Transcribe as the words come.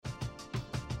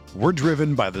We're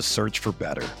driven by the search for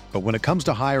better. But when it comes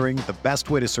to hiring, the best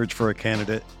way to search for a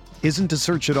candidate isn't to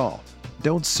search at all.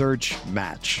 Don't search,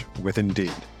 match with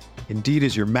Indeed. Indeed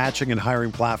is your matching and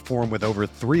hiring platform with over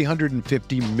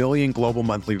 350 million global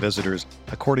monthly visitors,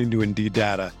 according to Indeed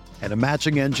data, and a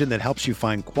matching engine that helps you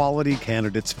find quality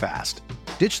candidates fast.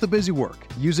 Ditch the busy work.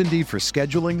 Use Indeed for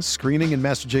scheduling, screening, and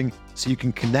messaging so you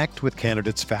can connect with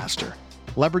candidates faster.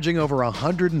 Leveraging over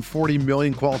 140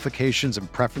 million qualifications and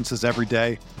preferences every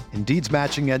day, Indeed's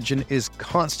matching engine is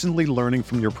constantly learning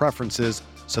from your preferences,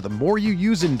 so the more you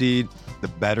use Indeed, the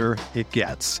better it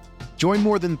gets. Join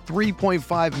more than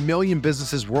 3.5 million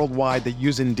businesses worldwide that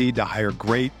use Indeed to hire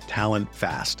great talent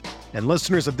fast. And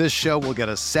listeners of this show will get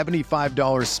a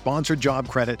 $75 sponsored job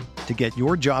credit to get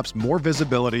your jobs more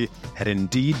visibility at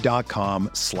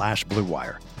Indeed.com/Blue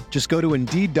Wire. Just go to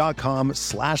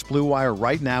Indeed.com/Blue Wire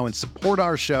right now and support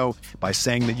our show by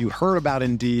saying that you heard about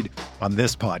Indeed on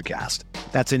this podcast.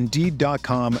 That's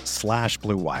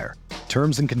Indeed.com/Blue Wire.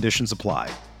 Terms and conditions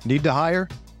apply. Need to hire?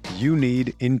 You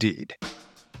need Indeed.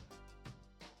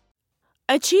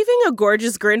 Achieving a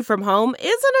gorgeous grin from home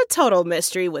isn't a total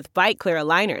mystery with Byte Clear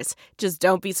aligners. Just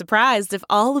don't be surprised if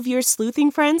all of your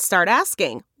sleuthing friends start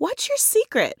asking, "What's your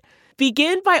secret?"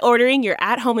 Begin by ordering your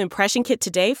at-home impression kit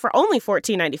today for only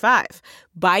 $14.95.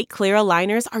 Byte Clear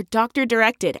aligners are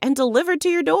doctor-directed and delivered to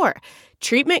your door.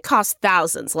 Treatment costs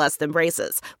thousands less than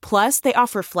braces. Plus, they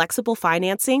offer flexible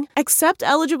financing, accept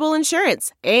eligible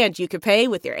insurance, and you can pay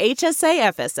with your HSA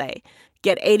FSA.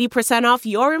 Get 80% off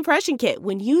your impression kit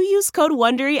when you use code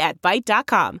WONDERY at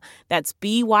Byte.com. That's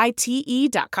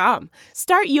BYTE.com.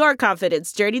 Start your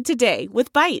confidence journey today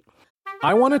with Byte.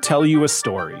 I want to tell you a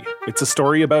story. It's a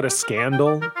story about a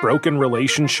scandal, broken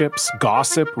relationships,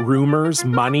 gossip, rumors,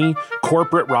 money,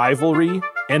 corporate rivalry,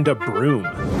 and a broom.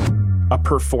 A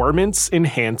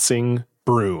performance-enhancing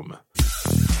broom.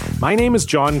 My name is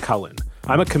John Cullen.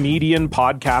 I'm a comedian,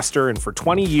 podcaster, and for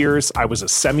 20 years, I was a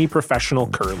semi-professional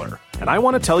curler. And I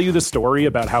want to tell you the story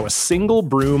about how a single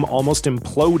broom almost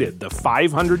imploded the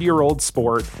 500-year-old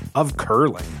sport of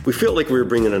curling. We feel like we were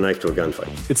bringing a knife to a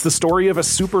gunfight. It's the story of a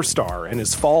superstar and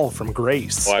his fall from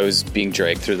grace. Well, I was being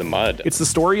dragged through the mud. It's the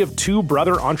story of two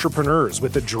brother entrepreneurs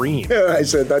with a dream. I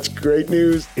said, that's great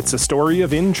news. It's a story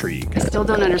of intrigue. I still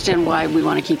don't understand why we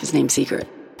want to keep his name secret.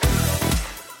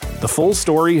 The full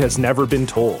story has never been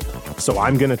told, so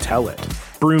I'm going to tell it.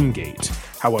 Broomgate,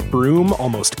 how a broom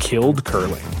almost killed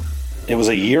curling. It was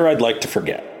a year I'd like to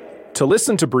forget. To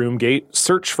listen to Broomgate,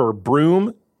 search for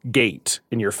Broomgate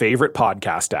in your favorite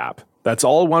podcast app. That's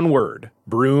all one word,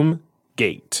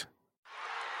 Broomgate.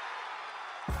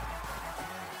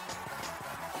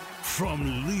 From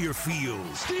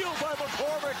Learfield. Steal by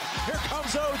McCormick. Here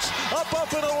comes Oates.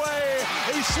 Up and away.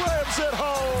 He slams it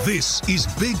home. This is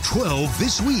Big 12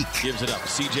 This Week. Gives it up.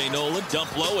 C.J. Nolan.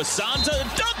 Dump low. Asante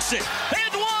dunks it.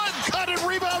 And one. Cut it.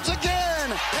 Rebounds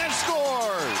again. And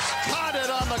scores. Caught it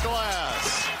on the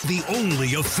glass. The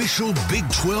only official Big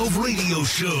 12 radio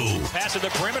show. Pass to the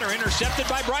perimeter. Intercepted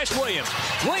by Bryce Williams.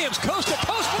 Williams coast to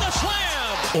coast with a slam.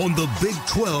 On the Big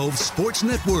 12 Sports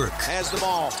Network. Has the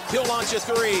ball. He'll launch a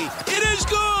three. It is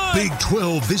good. Big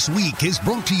 12 This Week is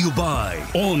brought to you by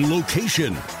On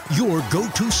Location, your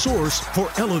go-to source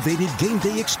for elevated game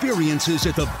day experiences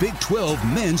at the Big 12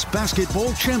 Men's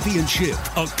Basketball Championship.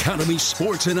 Academy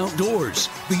Sports and Outdoors,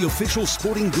 the official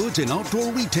sporting goods and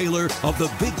outdoor retailer of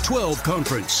the Big 12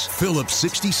 Conference. Phillips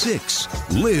 66,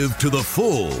 live to the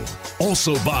full.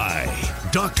 Also by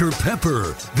Dr.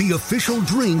 Pepper, the official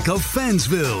drink of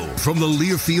Fansville. From the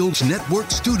Learfields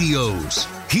Network Studios,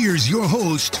 here's your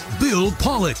host, Bill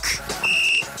Pollock.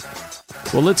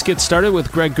 Well, let's get started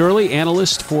with Greg Gurley,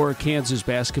 analyst for Kansas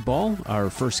basketball, our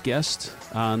first guest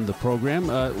on the program.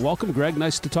 Welcome, Greg.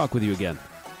 Nice to talk with you again.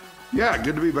 Yeah,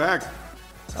 good to be back.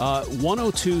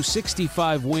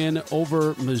 102-65 win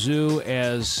over Mizzou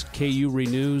as KU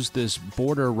renews this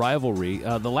border rivalry.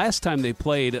 The last time they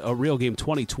played a real game,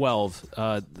 2012,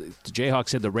 the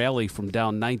Jayhawks had the rally from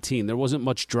down 19. There wasn't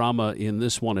much drama in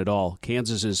this one at all.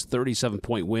 Kansas's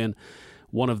 37-point win,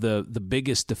 one of the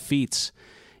biggest defeats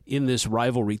in this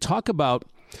rivalry. Talk about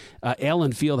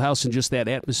Allen Fieldhouse and just that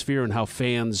atmosphere and how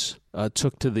fans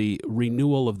took to the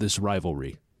renewal of this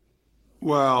rivalry.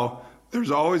 Well,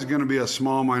 there's always going to be a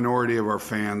small minority of our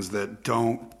fans that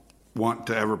don't want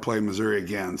to ever play Missouri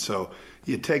again. So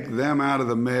you take them out of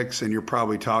the mix and you're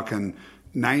probably talking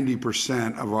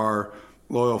 90% of our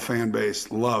loyal fan base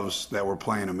loves that we're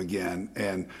playing them again.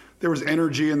 And there was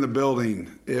energy in the building.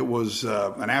 It was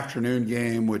an afternoon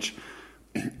game, which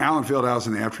Allen Fieldhouse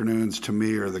in the afternoons to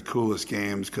me are the coolest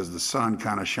games because the sun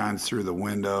kind of shines through the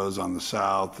windows on the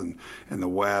south and the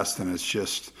west, and it's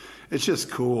it's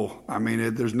just cool. I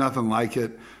mean, there's nothing like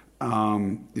it.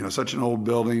 Such an old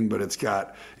building, but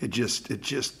it just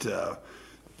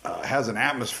has an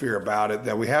atmosphere about it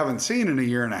that we haven't seen in a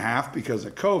year and a half because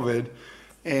of COVID.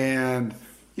 And,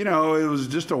 it was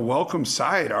just a welcome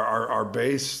sight. Our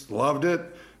base loved it.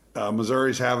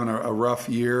 Missouri's having a rough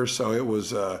year, so it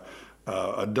was a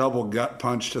double gut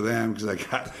punch to them because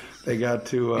they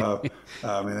got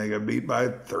beat by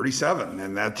 37,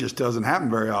 and that just doesn't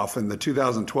happen very often. The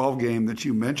 2012 game that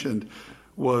you mentioned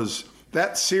was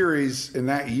that series in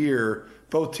that year.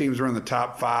 Both teams were in the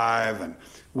top 5, and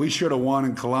we should have won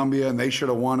in Columbia, and they should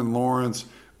have won in Lawrence,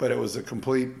 but it was a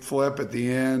complete flip at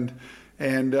the end.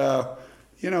 And, that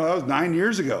was 9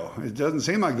 years ago. It doesn't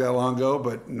seem like that long ago,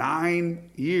 but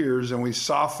 9 years, and we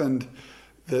softened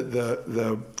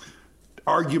the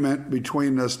argument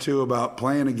between us two about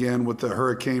playing again with the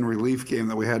hurricane relief game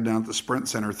that we had down at the Sprint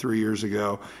Center 3 years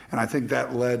ago. And I think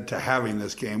that led to having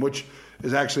this game, which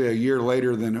is actually a year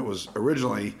later than it was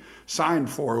originally signed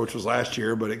for, which was last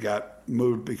year, but it got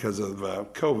moved because of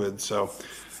COVID. So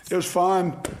it was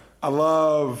fun. I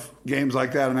love games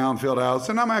like that in Allen Fieldhouse,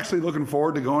 and I'm actually looking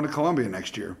forward to going to Columbia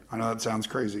next year. I know that sounds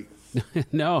crazy.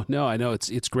 No, I know.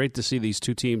 It's great to see these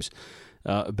two teams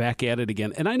back at it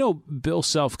again. And I know Bill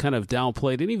Self kind of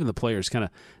downplayed, and even the players kind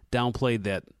of downplayed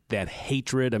that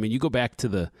hatred. I mean, you go back to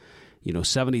the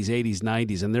 70s, 80s,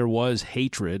 90s, and there was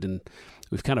hatred, and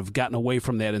we've kind of gotten away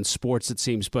from that in sports, it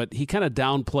seems. But he kind of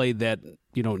downplayed that,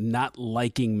 not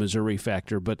liking Missouri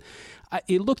factor. But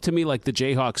it looked to me like the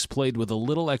Jayhawks played with a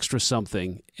little extra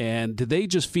something. And did they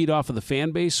just feed off of the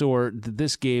fan base, or did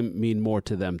this game mean more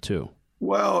to them too?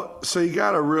 Well, so you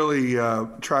got to really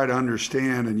try to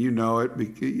understand, and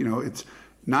it's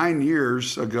 9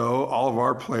 years ago, all of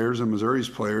our players and Missouri's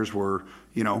players were,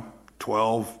 10,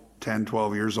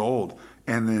 12 years old,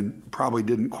 and then probably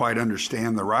didn't quite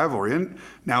understand the rivalry. And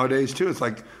nowadays, too, it's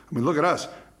like, look at us.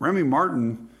 Remy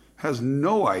Martin has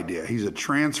no idea. He's a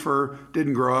transfer,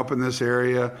 didn't grow up in this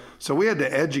area. So we had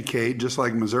to educate, just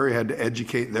like Missouri had to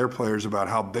educate their players about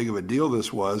how big of a deal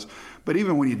this was. But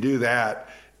even when you do that,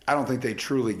 I don't think they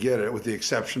truly get it, with the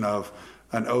exception of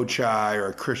an Ochai or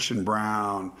a Christian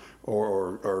Brown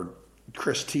or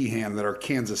Chris Tehan that are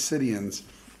Kansas Cityans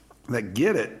that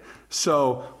get it.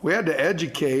 So we had to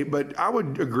educate, but I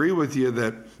would agree with you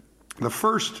that the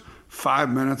first 5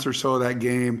 minutes or so of that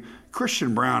game,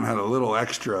 Christian Brown had a little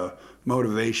extra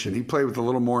motivation. He played with a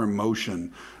little more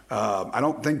emotion. I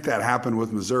don't think that happened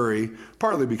with Missouri,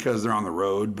 partly because they're on the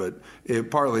road, but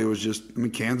partly it was just,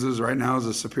 Kansas right now is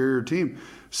a superior team.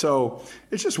 So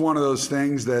it's just one of those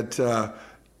things that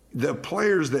the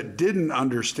players that didn't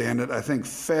understand it, I think,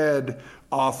 fed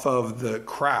off of the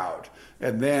crowd.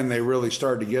 And then they really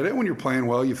started to get it. When you're playing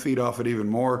well, you feed off it even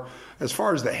more. As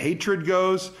far as the hatred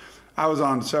goes, I was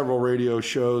on several radio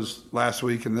shows last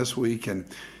week and this week, and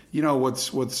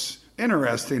what's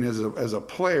interesting is as a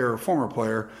player, former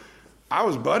player, I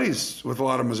was buddies with a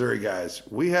lot of Missouri guys.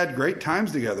 We had great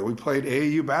times together. We played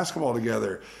AAU basketball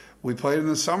together. We played in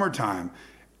the summertime.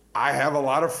 I have a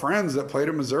lot of friends that played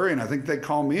at Missouri, and I think they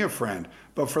call me a friend.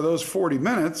 But for those 40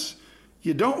 minutes,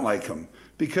 you don't like them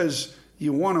because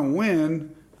you want to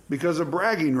win because of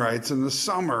bragging rights in the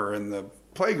summer and the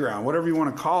playground, whatever you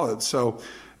want to call it. So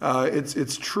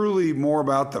it's truly more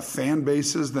about the fan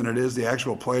bases than it is the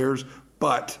actual players.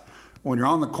 But when you're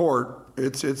on the court,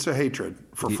 it's a hatred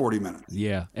for 40 minutes.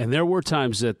 Yeah, and there were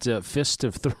times that fists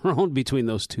have thrown between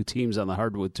those two teams on the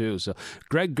hardwood too. So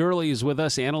Greg Gurley is with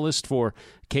us, analyst for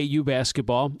KU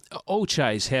basketball.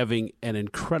 Ochai's having an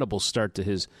incredible start to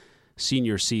his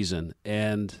senior season.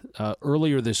 And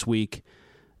earlier this week,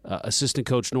 assistant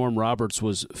coach Norm Roberts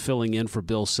was filling in for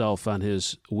Bill Self on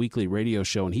his weekly radio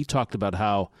show, and he talked about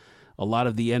how a lot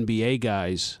of the NBA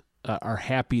guys are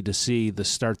happy to see the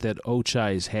start that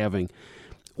Ochai is having.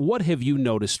 What have you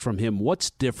noticed from him? What's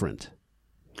different?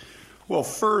 Well,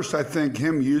 first, I think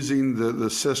him using the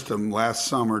system last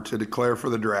summer to declare for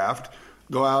the draft,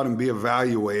 go out and be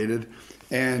evaluated,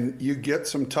 and you get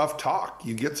some tough talk.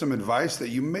 You get some advice that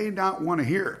you may not want to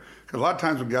hear. Because a lot of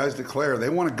times when guys declare, they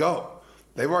want to go.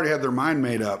 They've already had their mind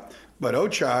made up. But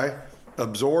Ochai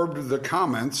absorbed the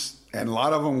comments, and a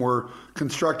lot of them were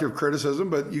constructive criticism,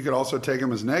 but you could also take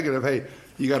them as negative. Hey,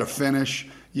 you got to finish.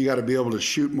 You got to be able to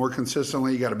shoot more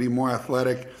consistently. You got to be more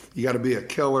athletic. You got to be a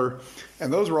killer.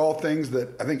 And those were all things that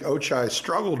I think Ochai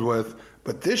struggled with.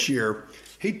 But this year,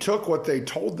 he took what they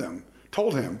told him,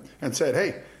 and said,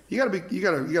 hey, you got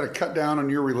to cut down on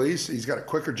your release. He's got a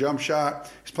quicker jump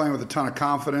shot. He's playing with a ton of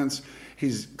confidence.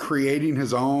 He's creating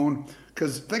his own.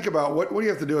 Because think about what do you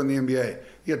have to do in the NBA?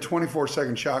 You got a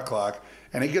 24-second shot clock,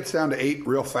 and it gets down to 8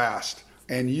 real fast.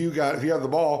 And if you have the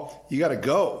ball, you got to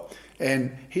go.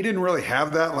 And he didn't really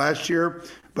have that last year,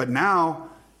 but now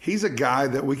he's a guy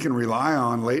that we can rely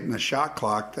on late in the shot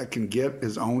clock that can get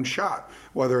his own shot,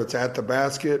 whether it's at the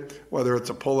basket, whether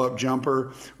it's a pull-up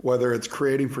jumper, whether it's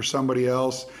creating for somebody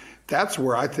else. That's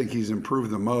where I think he's improved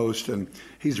the most, and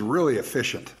he's really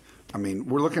efficient. I mean,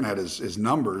 we're looking at his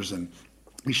numbers, and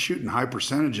he's shooting high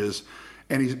percentages,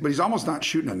 but he's almost not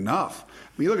shooting enough.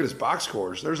 When you look at his box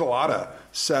scores, there's a lot of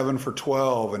 7 for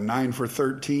 12 and 9 for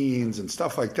 13s and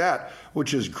stuff like that,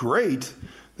 which is great.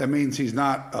 That means he's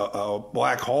not a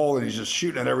black hole and he's just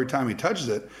shooting it every time he touches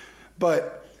it.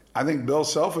 But I think Bill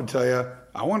Self would tell you,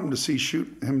 I want him to see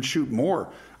him shoot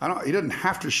more. He doesn't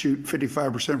have to shoot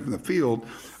 55% from the field.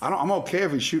 I'm okay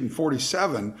if he's shooting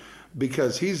 47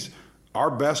 because he's our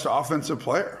best offensive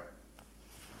player.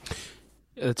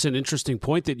 That's an interesting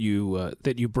point that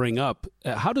you bring up.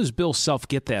 How does Bill Self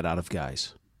get that out of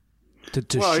guys?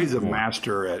 Well, he's a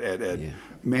master at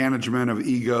management of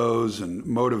egos and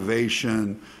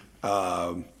motivation.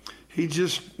 He's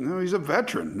a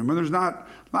veteran. I mean, there's not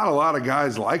a lot of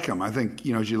guys like him. I think,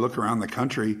 as you look around the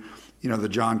country, the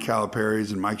John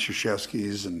Calipari's and Mike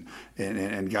Krzyzewski's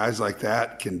and guys like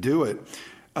that can do it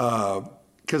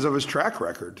because of his track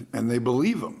record, and they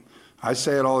believe him. I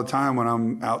say it all the time when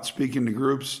I'm out speaking to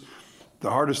groups. The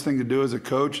hardest thing to do as a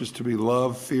coach is to be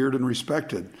loved, feared, and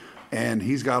respected. And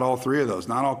he's got all three of those.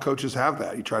 Not all coaches have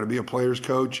that. You try to be a player's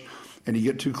coach, and you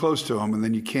get too close to them, and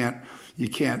then you can't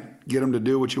get them to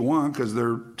do what you want because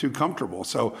they're too comfortable.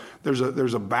 So there's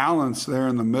a balance there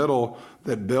in the middle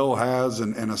that Bill has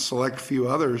and a select few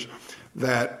others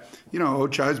that,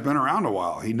 Ochai's been around a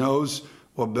while. He knows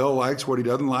what Bill likes, what he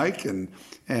doesn't like, and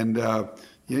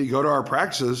you go to our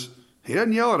practices, he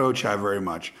doesn't yell at Ochai very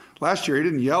much. Last year, he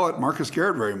didn't yell at Marcus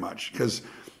Garrett very much because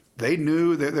they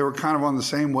knew that they were kind of on the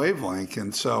same wavelength.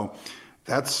 And so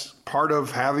that's part of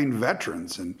having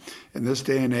veterans. And in this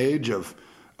day and age of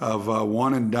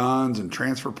one and dones and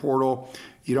transfer portal,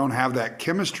 you don't have that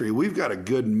chemistry. We've got a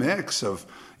good mix of,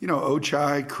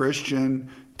 Ochai,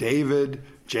 Christian, David,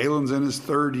 Jalen's in his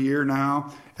third year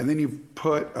now. And then you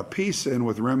put a piece in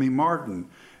with Remy Martin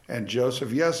and Joseph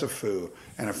Yesufu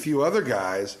and a few other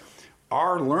guys.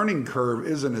 Our learning curve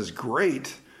isn't as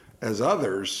great as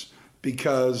others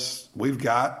because we've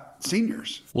got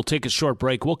seniors. We'll take a short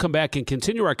break. We'll come back and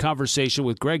continue our conversation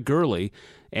with Greg Gurley,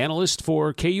 analyst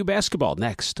for KU basketball,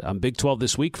 next on Big 12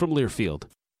 This Week from Learfield.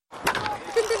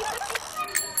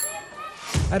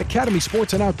 At Academy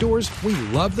Sports and Outdoors, we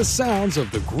love the sounds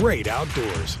of the great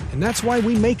outdoors. And that's why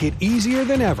we make it easier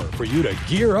than ever for you to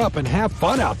gear up and have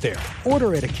fun out there.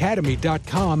 Order at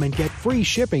academy.com and get free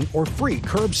shipping or free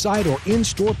curbside or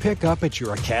in-store pickup at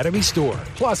your Academy store.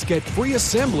 Plus, get free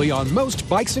assembly on most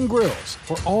bikes and grills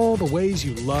for all the ways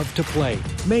you love to play.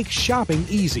 Make shopping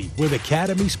easy with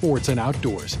Academy Sports and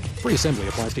Outdoors. Free assembly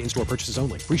applies to in-store purchases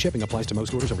only. Free shipping applies to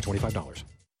most orders over $25.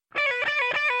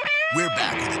 We're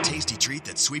back with a tasty treat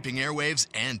that's sweeping airwaves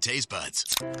and taste buds.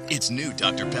 It's new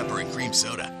Dr. Pepper and Cream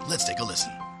Soda. Let's take a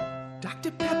listen. Dr.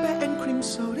 Pepper and Cream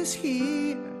Soda's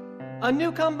here. A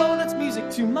new combo that's music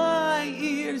to my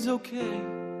ears, okay.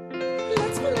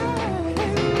 Let's play.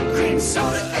 Cream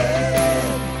Soda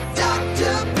and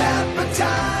Dr. Pepper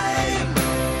time.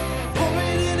 Pour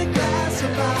it in a glass of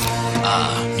ice.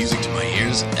 Ah, music to my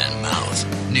ears and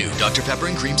mouth. New Dr. Pepper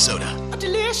and Cream Soda. A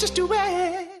delicious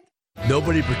duet.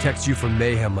 Nobody protects you from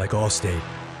mayhem like Allstate.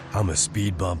 I'm a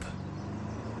speed bump.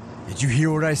 Did you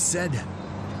hear what I said?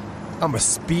 I'm a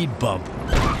speed bump.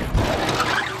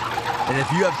 And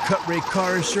if you have cut-rate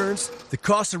car insurance, the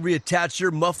cost to reattach your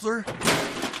muffler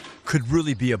could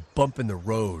really be a bump in the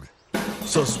road.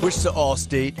 So switch to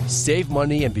Allstate, save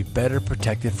money, and be better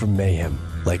protected from mayhem,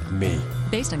 like me.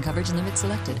 Based on coverage and limits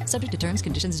selected. Subject to terms,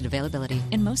 conditions, and availability.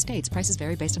 In most states, prices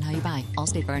vary based on how you buy.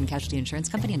 Allstate Fire and Casualty Insurance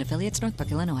Company and affiliates,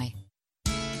 Northbrook, Illinois.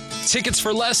 Tickets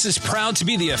for Less is proud to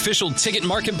be the official ticket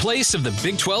marketplace of the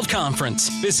Big 12 Conference.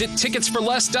 Visit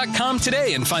ticketsforless.com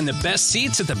today and find the best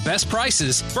seats at the best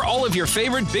prices for all of your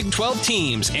favorite Big 12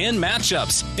 teams and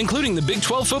matchups, including the Big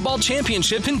 12 Football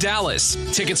Championship in Dallas.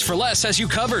 Tickets for Less has you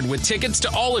covered with tickets to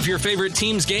all of your favorite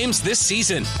teams' games this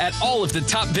season at all of the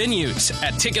top venues.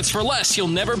 At Tickets for Less, you'll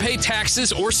never pay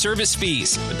taxes or service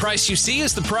fees. The price you see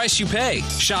is the price you pay.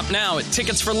 Shop now at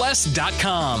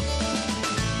ticketsforless.com.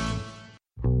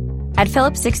 At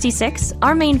Phillips 66,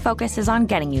 our main focus is on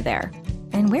getting you there.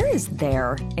 And where is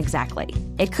there exactly?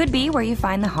 It could be where you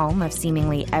find the home of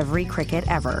seemingly every cricket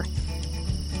ever.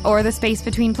 Or the space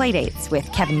between playdates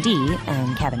with Kevin D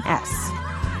and Kevin S.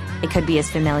 It could be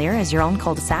as familiar as your own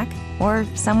cul-de-sac, or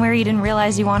somewhere you didn't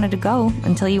realize you wanted to go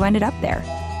until you ended up there.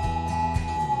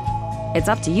 It's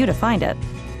up to you to find it,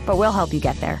 but we'll help you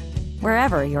get there,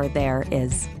 wherever your there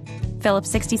is. Phillips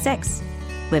 66.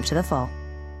 Live to the full.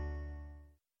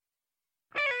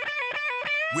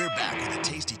 We're back with a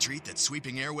tasty treat that's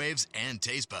sweeping airwaves and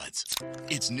taste buds.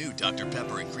 It's new Dr.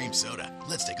 Pepper and Cream Soda.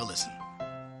 Let's take a listen.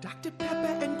 Dr.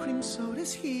 Pepper and Cream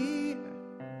Soda's here.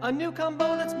 A new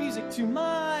combo that's music to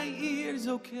my ears,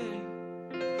 okay.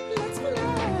 Let's play.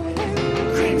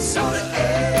 Cream Soda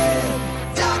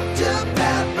and Dr.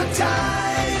 Pepper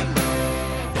time.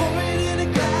 Pour it in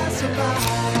a glass of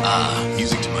wine. Ah,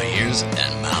 music to my ears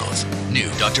and mouth. New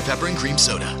Dr. Pepper and Cream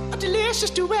Soda. A delicious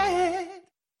duet.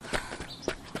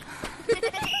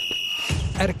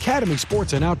 At Academy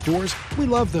Sports and Outdoors, we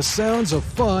love the sounds of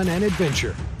fun and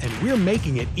adventure, and we're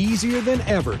making it easier than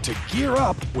ever to gear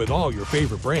up with all your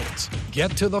favorite brands.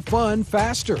 Get to the fun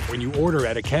faster when you order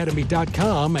at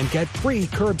Academy.com and get free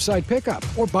curbside pickup,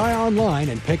 or buy online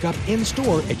and pick up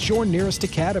in-store at your nearest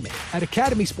Academy. At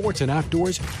Academy Sports and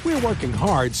Outdoors, we're working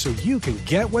hard so you can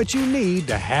get what you need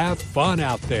to have fun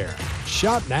out there.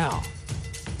 Shop now.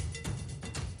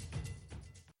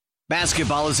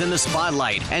 Basketball is in the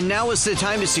spotlight, and now is the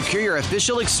time to secure your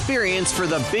official experience for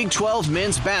the Big 12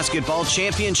 Men's Basketball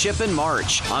Championship in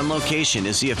March. On Location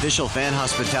is the official fan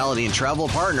hospitality and travel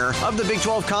partner of the Big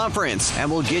 12 Conference,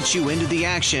 and will get you into the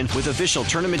action with official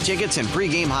tournament tickets and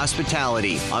pregame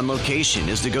hospitality. On Location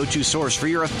is the go-to source for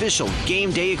your official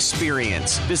game day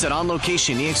experience. Visit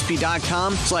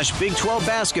onlocationexp.com/Big 12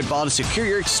 Basketball to secure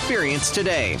your experience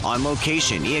today. On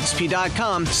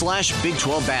locationexp.com/Big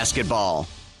 12 Basketball.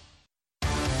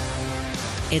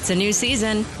 It's a new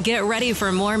season. Get ready for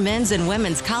more men's and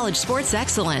women's college sports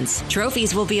excellence.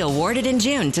 Trophies will be awarded in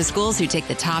June to schools who take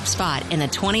the top spot in the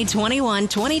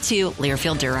 2021-22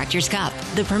 Learfield Directors Cup.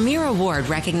 The premier award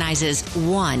recognizes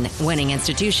one winning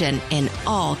institution in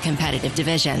all competitive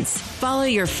divisions. Follow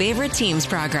your favorite team's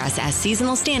progress as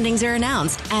seasonal standings are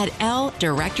announced at L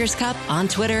Directors Cup on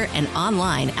Twitter and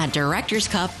online at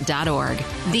directorscup.org.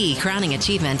 The crowning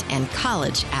achievement in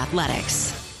college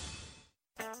athletics.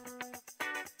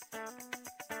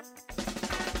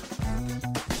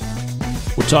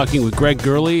 We're talking with Greg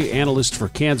Gurley, analyst for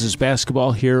Kansas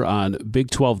basketball here on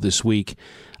Big 12 This Week.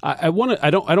 I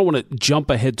don't want to jump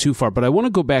ahead too far, but I want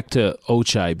to go back to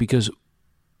Ochai, because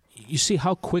you see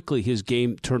how quickly his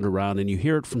game turned around, and you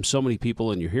hear it from so many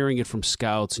people, and you're hearing it from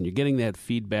scouts, and you're getting that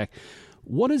feedback.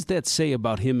 What does that say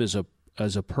about him as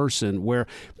a person, where,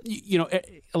 you know,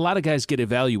 a lot of guys get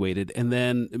evaluated, and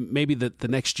then maybe the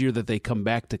next year that they come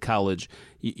back to college,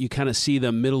 you kind of see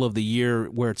the middle of the year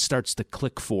where it starts to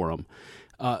click for them.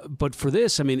 But for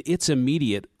this, I mean, it's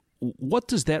immediate. What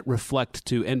does that reflect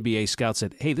to NBA scouts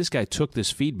that, hey, this guy took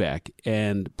this feedback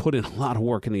and put in a lot of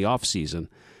work in the offseason?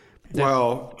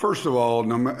 Well, first of all,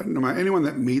 no matter anyone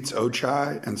that meets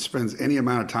Ochai and spends any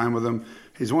amount of time with him,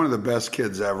 he's one of the best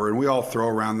kids ever. And we all throw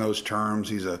around those terms.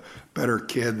 He's a better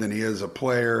kid than he is a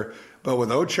player. But with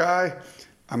Ochai,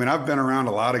 I mean, I've been around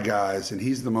a lot of guys, and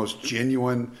he's the most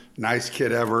genuine, nice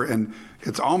kid ever. And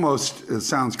it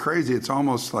sounds crazy, it's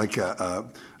almost like a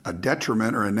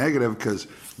detriment or a negative, because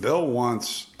Bill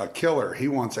wants a killer. He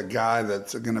wants a guy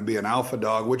that's going to be an alpha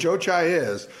dog, which Ochai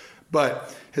is.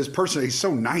 But his person, he's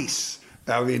so nice.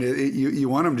 I mean, you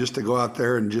want him just to go out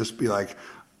there and just be like,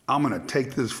 I'm going to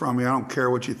take this from you. I don't care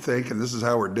what you think, and this is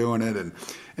how we're doing it.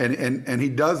 And he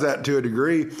does that to a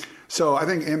degree. So I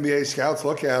think NBA scouts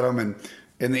look at him, and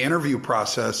in the interview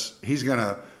process, he's going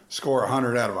to score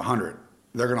 100 out of 100.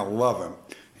 They're going to love him.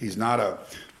 He's not a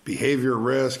behavior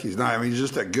risk. He's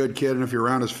just a good kid. And if you're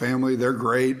around his family, they're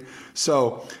great.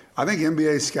 So I think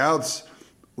NBA scouts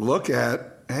look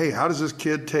at, hey, how does this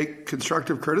kid take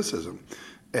constructive criticism?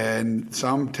 And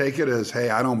some take it as, hey,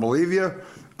 I don't believe you.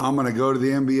 I'm going to go to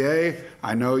the NBA.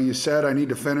 I know you said I need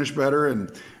to finish better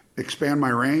and expand my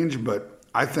range, but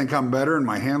I think I'm better, and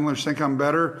my handlers think I'm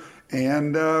better.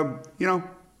 And,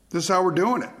 this is how we're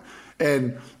doing it.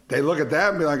 And they look at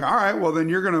that and be like, all right, well, then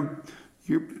you're gonna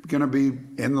be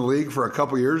in the league for a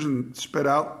couple years and spit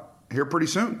out here pretty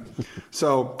soon.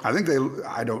 So I think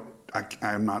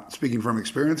I'm not speaking from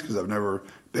experience, because I've never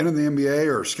been in the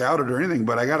NBA or scouted or anything,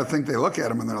 but I got to think they look at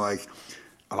him and they're like,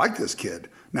 I like this kid.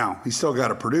 Now, he's still got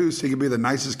to produce. He could be the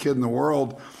nicest kid in the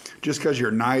world. Just because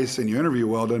you're nice and you interview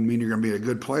well doesn't mean you're going to be a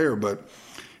good player, but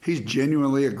he's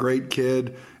genuinely a great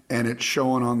kid, and it's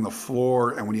showing on the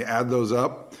floor. And when you add those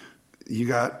up,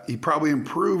 he probably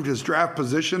improved his draft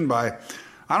position by,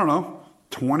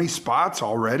 20 spots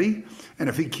already. And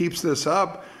if he keeps this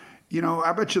up,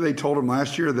 I bet you they told him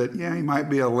last year that, he might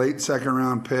be a late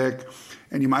second-round pick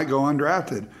and you might go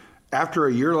undrafted. After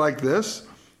a year like this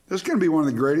is going to be one of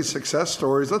the greatest success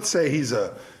stories. Let's say he's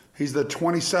the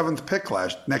 27th pick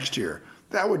next year.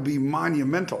 That would be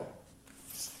monumental.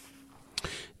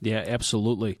 Yeah,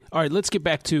 absolutely. All right, let's get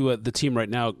back to the team right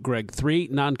now, Greg. 3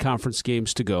 non-conference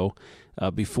games to go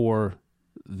before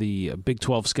the Big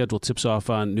 12 schedule tips off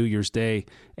on New Year's Day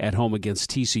at home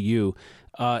against TCU.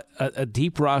 A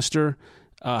deep roster.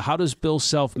 How does Bill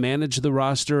Self manage the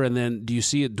roster, and then do you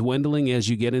see it dwindling as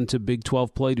you get into Big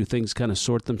 12 play? Do things kind of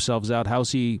sort themselves out?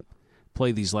 How's he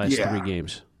play these last 3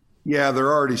 games? Yeah,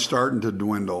 they're already starting to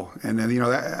dwindle. And then,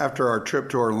 after our trip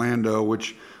to Orlando,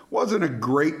 which wasn't a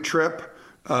great trip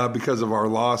because of our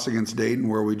loss against Dayton,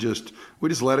 where we just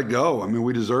let it go. I mean,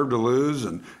 we deserved to lose,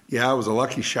 and yeah, it was a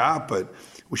lucky shot, but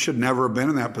we should never have been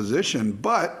in that position.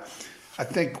 But I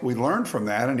think we learned from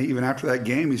that, and even after that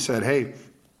game, he said, hey,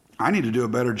 I need to do a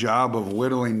better job of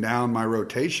whittling down my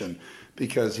rotation,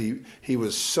 because he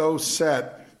was so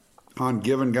set on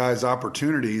giving guys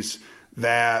opportunities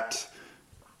that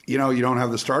you don't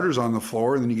have the starters on the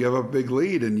floor, and then you give up a big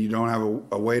lead, and you don't have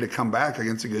a way to come back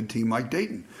against a good team like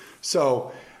Dayton.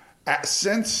 So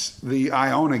since the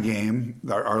Iona game,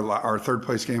 our third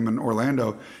place game in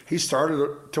Orlando, he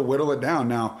started to whittle it down.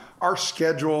 Now, our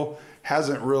schedule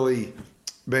hasn't really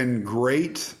been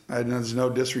great, and there's no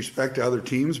disrespect to other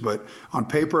teams, but on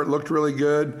paper it looked really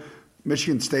good.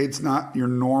 Michigan State's not your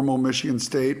normal Michigan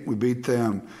State. We beat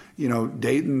them.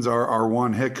 Dayton's our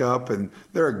one hiccup, and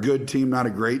they're a good team, not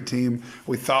a great team.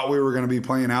 We thought we were going to be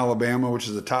playing Alabama, which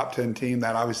is a top 10 team.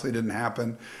 That obviously didn't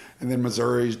happen. And then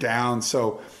Missouri's down.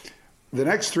 So the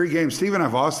next 3 games, Stephen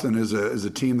F. Austin is a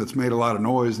team that's made a lot of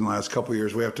noise in the last couple of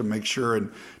years. We have to make sure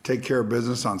and take care of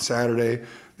business on Saturday.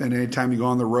 Then anytime you go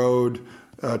on the road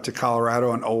to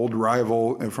Colorado, an old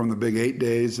rival from the Big 8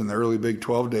 days and the early Big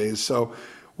 12 days. So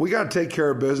we got to take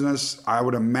care of business. I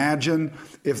would imagine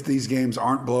if these games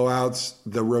aren't blowouts,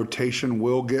 the rotation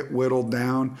will get whittled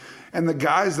down. And the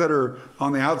guys that are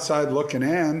on the outside looking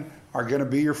in are going to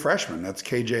be your freshmen. That's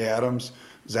KJ Adams,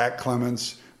 Zach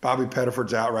Clements. Bobby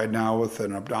Pettiford's out right now with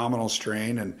an abdominal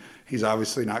strain, and he's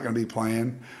obviously not going to be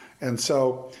playing. And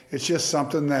so it's just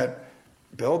something that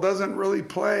Bill doesn't really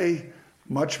play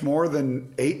much more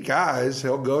than 8 guys.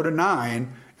 He'll go to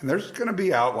 9, and there's going to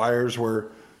be outliers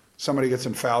where somebody gets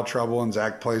in foul trouble and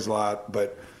Zach plays a lot.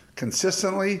 But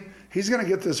consistently, he's going to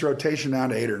get this rotation down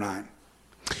to 8 or 9.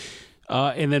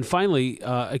 And then finally,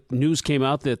 news came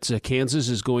out that Kansas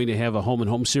is going to have a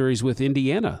home-and-home series with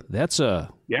Indiana. That's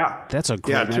a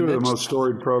great 2 of the most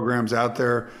storied programs out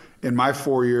there. In my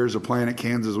 4 years of playing at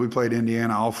Kansas, we played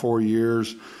Indiana all 4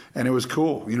 years, and it was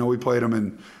cool. We played them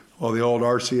in the old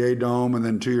RCA Dome, and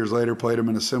then 2 years later played them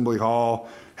in Assembly Hall.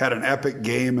 Had an epic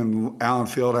game in Allen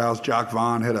Fieldhouse. Jock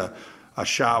Vaughn hit a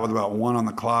shot with about 1 on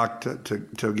the clock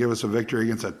to give us a victory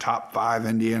against a top 5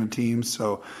 Indiana team.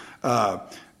 So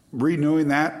renewing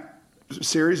that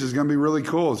series is going to be really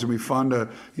cool. It's going to be fun to,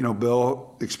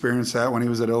 Bill experienced that when he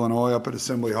was at Illinois up at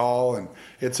Assembly Hall, and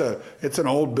it's an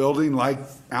old building like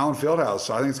Allen Fieldhouse,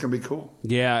 so I think it's going to be cool.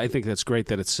 Yeah, I think that's great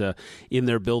that it's in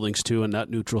their buildings too and not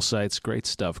neutral sites. Great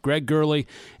stuff. Greg Gurley,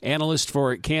 analyst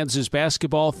for Kansas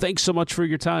basketball. Thanks so much for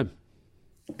your time.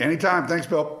 Anytime. Thanks,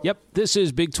 Bill. Yep. This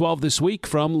is Big 12 This Week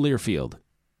from Learfield.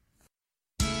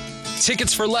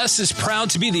 Tickets for Less is proud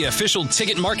to be the official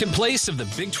ticket marketplace of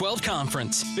the Big 12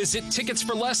 Conference. Visit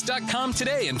ticketsforless.com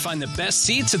today and find the best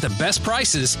seats at the best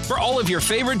prices for all of your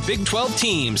favorite Big 12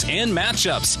 teams and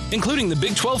matchups, including the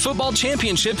Big 12 Football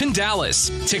Championship in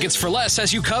Dallas. Tickets for Less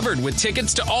has you covered with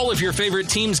tickets to all of your favorite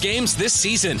teams' games this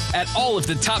season at all of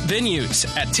the top venues.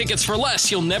 At Tickets for Less,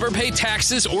 you'll never pay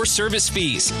taxes or service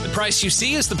fees. The price you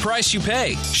see is the price you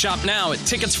pay. Shop now at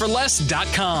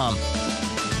ticketsforless.com.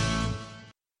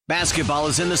 Basketball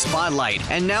is in the spotlight,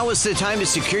 and now is the time to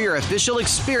secure your official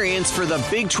experience for the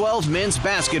Big 12 Men's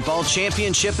Basketball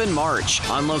Championship in March.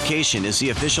 On Location is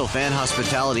the official fan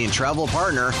hospitality and travel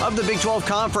partner of the Big 12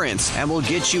 Conference, and will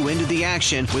get you into the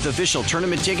action with official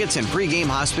tournament tickets and pregame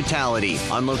hospitality.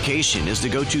 On Location is the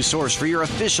go-to source for your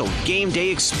official game day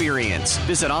experience.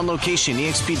 Visit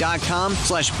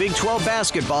onlocationexp.com/Big 12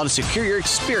 Basketball to secure your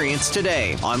experience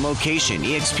today. On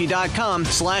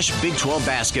locationexp.com/Big 12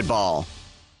 Basketball.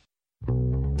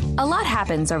 A lot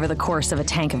happens over the course of a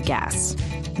tank of gas.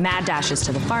 Mad dashes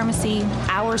to the pharmacy,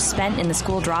 hours spent in the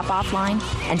school drop-off line,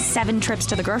 and 7 trips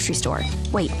to the grocery store.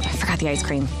 Wait, I forgot the ice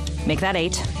cream. Make that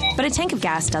 8. But a tank of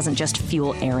gas doesn't just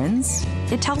fuel errands.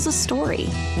 It tells a story.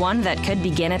 One that could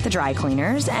begin at the dry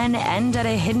cleaners and end at a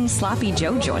hidden Sloppy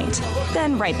Joe joint.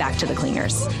 Then right back to the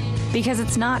cleaners. Because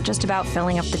it's not just about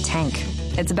filling up the tank.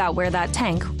 It's about where that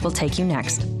tank will take you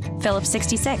next. Phillips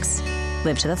 66.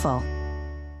 Live to the full.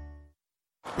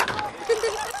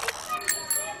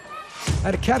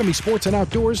 At Academy Sports and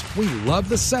Outdoors, we love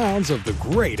the sounds of the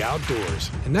great outdoors.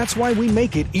 And that's why we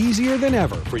make it easier than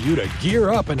ever for you to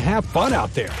gear up and have fun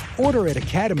out there. Order at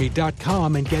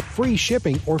academy.com and get free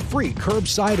shipping or free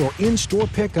curbside or in-store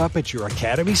pickup at your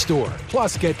Academy store.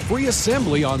 Plus, get free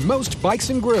assembly on most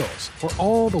bikes and grills for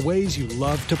all the ways you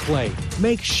love to play.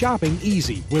 Make shopping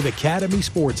easy with Academy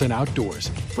Sports and Outdoors.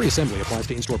 Free assembly applies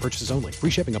to in-store purchases only.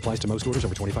 Free shipping applies to most orders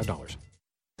over $25.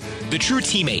 The true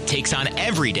teammate takes on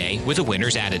every day with a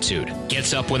winner's attitude,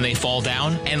 gets up when they fall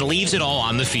down, and leaves it all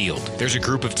on the field. There's a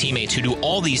group of teammates who do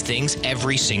all these things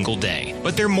every single day.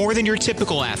 But they're more than your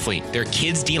typical athlete. They're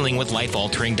kids dealing with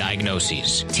life-altering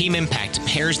diagnoses. Team Impact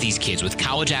pairs these kids with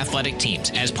college athletic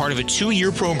teams as part of a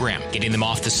 2-year program, getting them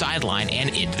off the sideline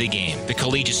and into the game. The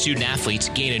collegiate student athletes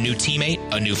gain a new teammate,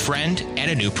 a new friend, and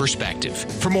a new perspective.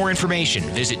 For more information,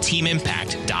 visit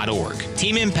teamimpact.org.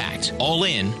 Team Impact, all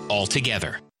in, all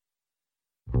together.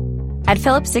 At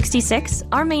Phillips 66,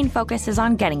 our main focus is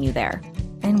on getting you there.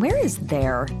 And where is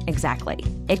there exactly?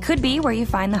 It could be where you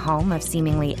find the home of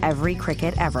seemingly every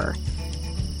cricket ever.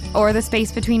 Or the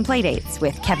space between playdates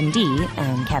with Kevin D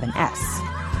and Kevin S.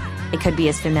 It could be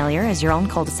as familiar as your own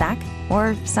cul-de-sac,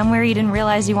 or somewhere you didn't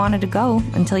realize you wanted to go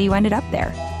until you ended up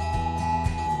there.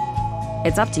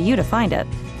 It's up to you to find it,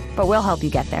 but we'll help you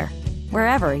get there,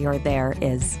 wherever your there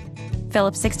is.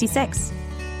 Phillips 66.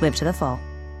 Live to the full.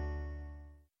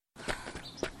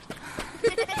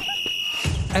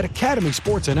 At Academy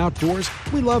Sports and Outdoors,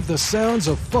 we love the sounds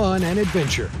of fun and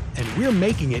adventure, and we're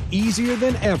making it easier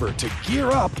than ever to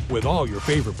gear up with all your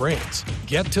favorite brands.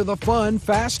 Get to the fun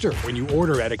faster when you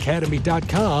order at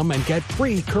academy.com and get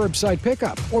free curbside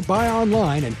pickup, or buy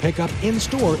online and pick up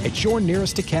in-store at your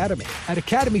nearest Academy. At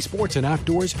Academy Sports and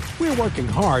Outdoors, we're working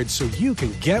hard so you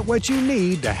can get what you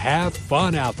need to have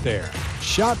fun out there.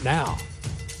 Shop now.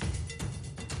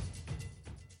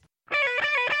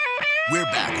 We're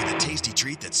back with a tasty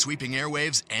treat that's sweeping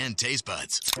airwaves and taste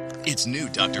buds. It's new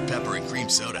Dr. Pepper and Cream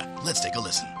Soda. Let's take a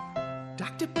listen.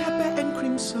 Dr. Pepper and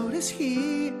Cream Soda's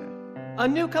here. A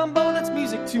new combo that's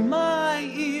music to my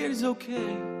ears,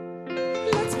 okay.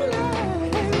 Let's play.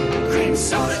 Cream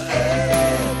Soda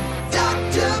and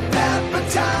Dr. Pepper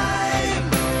time.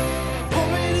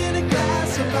 Pour it in a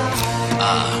glass of ice.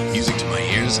 Ah, music to my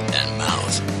ears and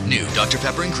mouth. New Dr.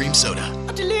 Pepper and Cream Soda.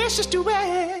 A delicious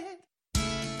duet.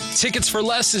 Tickets for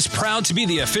Less is proud to be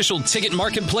the official ticket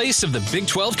marketplace of the Big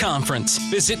 12 Conference.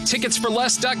 Visit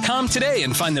ticketsforless.com today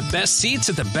and find the best seats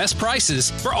at the best prices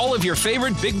for all of your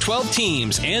favorite Big 12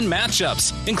 teams and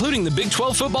matchups, including the Big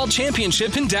 12 Football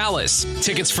Championship in Dallas.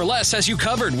 Tickets for Less has you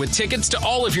covered with tickets to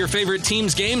all of your favorite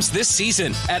teams' games this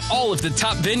season at all of the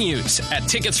top venues. At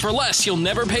Tickets for Less, you'll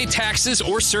never pay taxes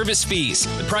or service fees.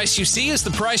 The price you see is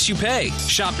the price you pay.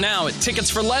 Shop now at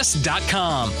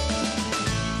ticketsforless.com.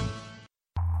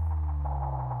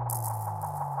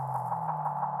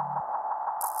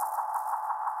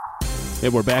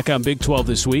 And we're back on Big 12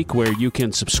 this week, where you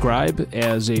can subscribe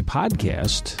as a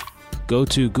podcast. Go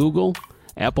to Google,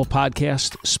 Apple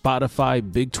Podcast, Spotify,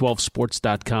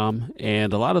 Big12Sports.com,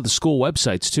 and a lot of the school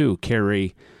websites, too,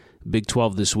 carry Big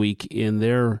 12 This Week in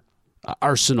their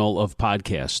arsenal of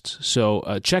podcasts.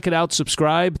 So check it out.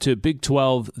 Subscribe to Big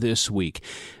 12 This Week.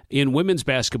 In women's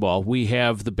basketball, we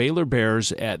have the Baylor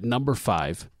Bears at number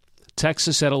 5,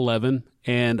 Texas at 11,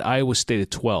 and Iowa State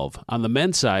at 12. On the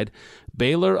men's side,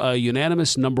 Baylor a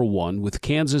unanimous number 1 with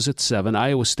Kansas at 7,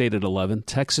 Iowa State at 11,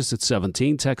 Texas at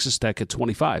 17, Texas Tech at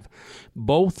 25.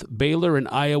 Both Baylor and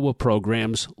Iowa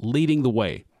programs leading the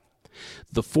way.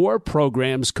 The 4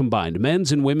 programs combined,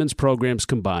 men's and women's programs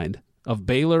combined, of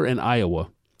Baylor and Iowa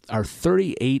are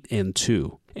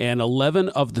 38-2. And 11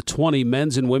 of the 20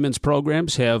 men's and women's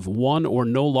programs have 1 or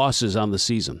no losses on the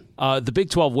season. The Big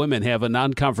 12 women have a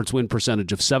non-conference win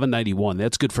percentage of .791.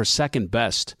 That's good for second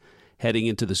best heading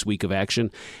into this week of action.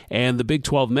 And the Big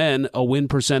 12 men, a win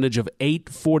percentage of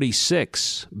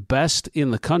 .846, best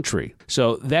in the country.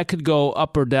 So that could go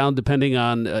up or down depending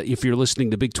on if you're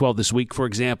listening to Big 12 This Week. For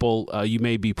example, you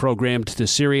may be programmed to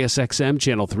Sirius XM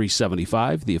Channel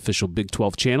 375, the official Big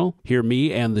 12 channel. Hear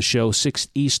me and the show 6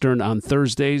 Eastern on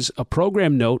Thursdays. A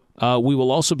program note, we will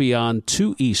also be on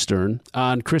 2 Eastern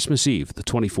on Christmas Eve, the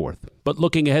 24th. But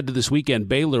looking ahead to this weekend,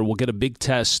 Baylor will get a big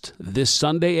test this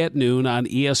Sunday at noon on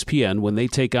ESPN when they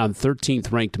take on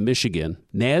 13th-ranked Michigan.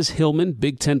 Naz Hillman,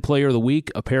 Big Ten Player of the Week,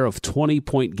 a pair of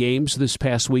 20-point games this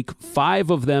past week,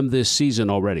 5 of them this season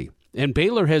already. And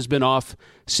Baylor has been off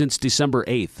since December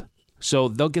 8th, so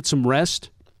they'll get some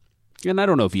rest. And I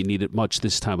don't know if you need it much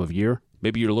this time of year.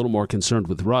 Maybe you're a little more concerned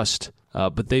with rust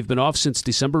but they've been off since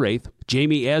December 8th.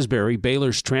 Jamie Asbury,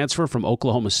 Baylor's transfer from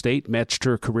Oklahoma State, matched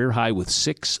her career high with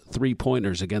 6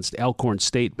 3-pointers against Alcorn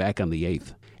State back on the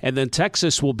 8th. And then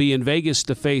Texas will be in Vegas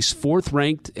to face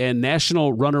 4th-ranked and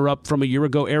national runner-up from a year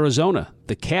ago, Arizona.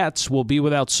 The Cats will be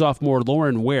without sophomore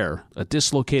Lauren Ware, a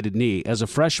dislocated knee. As a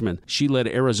freshman, she led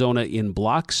Arizona in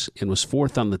blocks and was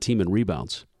 4th on the team in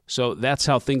rebounds. So that's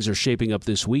how things are shaping up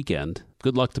this weekend.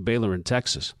 Good luck to Baylor and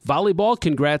Texas. Volleyball,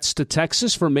 congrats to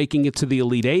Texas for making it to the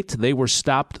Elite Eight. They were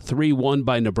stopped 3-1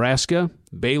 by Nebraska.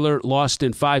 Baylor lost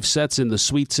in 5 sets in the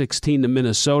Sweet 16 to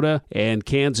Minnesota, and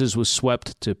Kansas was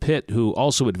swept to Pitt, who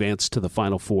also advanced to the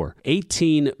Final Four.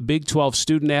 18 Big 12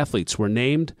 student athletes were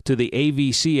named to the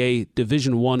AVCA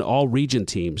Division I All-Region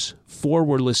teams. 4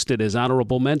 were listed as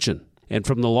honorable mention. And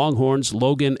from the Longhorns,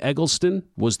 Logan Eggleston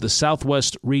was the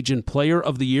Southwest Region Player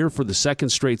of the Year for the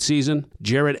 2nd straight season.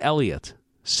 Jared Elliott,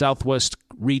 Southwest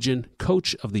Region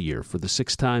Coach of the Year for the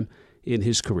 6th time in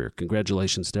his career.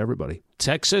 Congratulations to everybody.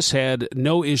 Texas had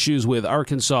no issues with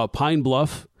Arkansas Pine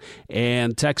Bluff,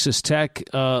 and Texas Tech,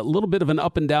 a little bit of an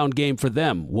up-and-down game for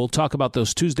them. We'll talk about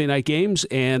those Tuesday night games,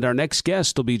 and our next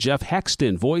guest will be Jeff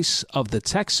Haxton, voice of the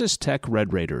Texas Tech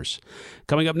Red Raiders.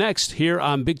 Coming up next here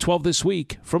on Big 12 This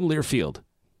Week from Learfield.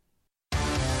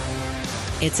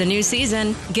 It's a new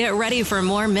season. Get ready for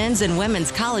more men's and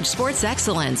women's college sports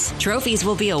excellence. Trophies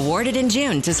will be awarded in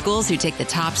June to schools who take the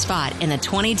top spot in the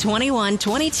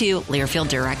 2021-22 Learfield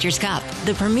Directors Cup.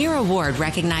 The premier award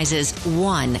recognizes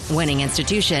one winning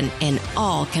institution in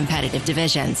all competitive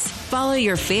divisions. Follow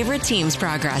your favorite team's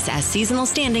progress as seasonal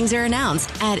standings are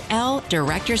announced at L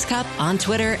Directors Cup on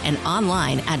Twitter and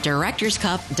online at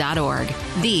directorscup.org.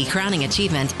 The crowning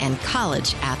achievement in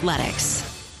college athletics.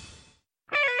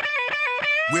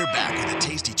 We're back with a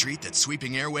tasty treat that's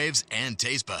sweeping airwaves and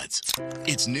taste buds.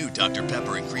 It's new Dr.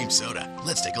 Pepper and Cream Soda.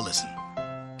 Let's take a listen.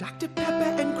 Dr. Pepper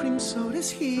and Cream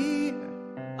Soda's here.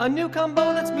 A new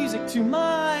combo that's music to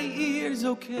my ears,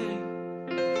 okay.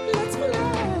 Let's play.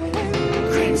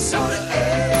 Cream Soda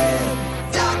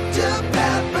and Dr.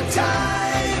 Pepper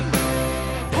time.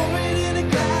 Pour it in a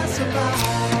glass of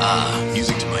ice. Ah,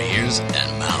 music to my ears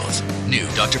and mouth. New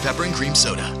Dr. Pepper and Cream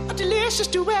Soda. A delicious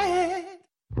duet.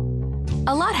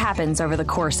 A lot happens over the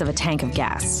course of a tank of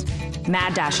gas.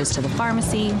 Mad dashes to the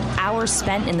pharmacy, hours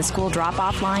spent in the school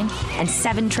drop-off line, and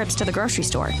 7 trips to the grocery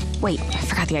store. Wait, I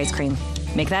forgot the ice cream.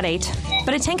 Make that 8.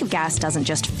 But a tank of gas doesn't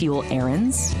just fuel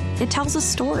errands. It tells a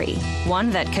story.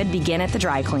 One that could begin at the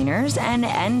dry cleaners and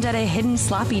end at a hidden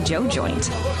Sloppy Joe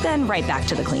joint. Then right back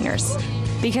to the cleaners.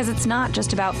 Because it's not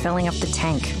just about filling up the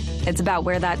tank. It's about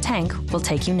where that tank will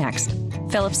take you next.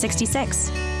 Phillips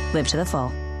 66. Live to the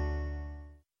full.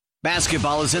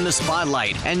 Basketball is in the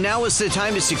spotlight, and now is the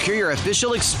time to secure your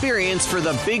official experience for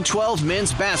the Big 12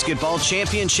 Men's Basketball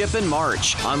Championship in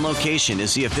March. On Location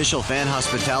is the official fan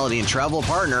hospitality and travel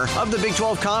partner of the Big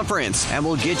 12 Conference, and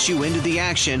will get you into the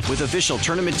action with official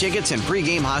tournament tickets and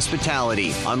pregame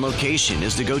hospitality. On Location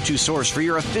is the go-to source for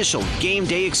your official game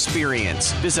day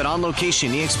experience. Visit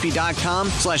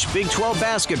onlocationexp.com/Big 12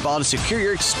 Basketball to secure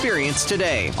your experience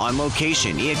today. On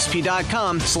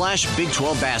locationexp.com/Big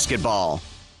 12 Basketball.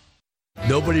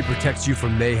 Nobody protects you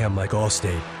from mayhem like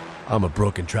Allstate. I'm a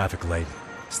broken traffic light.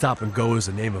 Stop and go is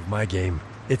the name of my game.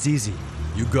 It's easy.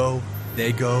 You go,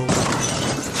 they go.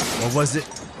 Or was it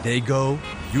they go,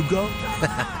 you go?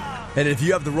 And if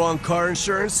you have the wrong car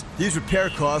insurance, these repair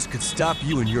costs could stop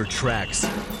you in your tracks.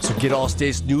 So get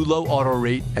Allstate's new low auto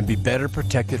rate and be better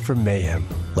protected from mayhem,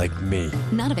 like me.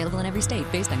 Not available in every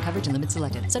state based on coverage and limits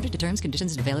selected. Subject to terms,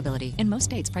 conditions, and availability. In most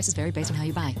states, prices vary based on how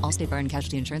you buy. Allstate Bar and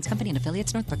Casualty Insurance Company and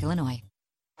affiliates, Northbrook, Illinois.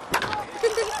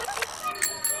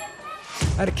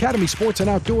 At Academy Sports and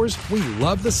Outdoors, we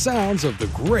love the sounds of the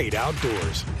great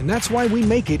outdoors. And that's why we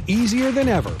make it easier than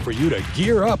ever for you to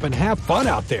gear up and have fun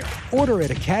out there. Order at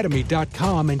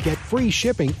academy.com and get free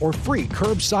shipping or free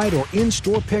curbside or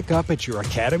in-store pickup at your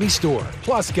Academy store.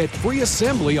 Plus, get free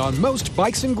assembly on most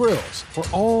bikes and grills for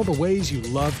all the ways you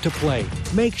love to play.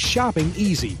 Make shopping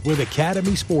easy with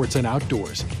Academy Sports and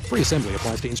Outdoors. Free assembly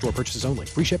applies to in-store purchases only.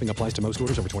 Free shipping applies to most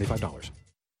orders over $25.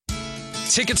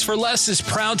 Tickets for Less is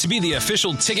proud to be the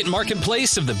official ticket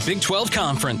marketplace of the Big 12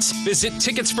 Conference. Visit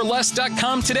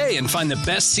ticketsforless.com today and find the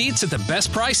best seats at the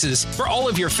best prices for all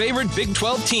of your favorite Big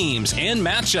 12 teams and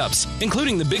matchups,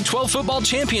 including the Big 12 Football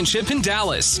Championship in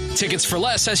Dallas. Tickets for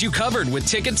Less has you covered with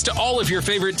tickets to all of your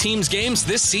favorite teams' games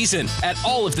this season at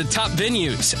all of the top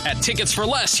venues. At Tickets for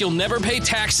Less, you'll never pay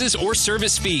taxes or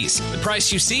service fees. The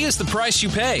price you see is the price you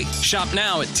pay. Shop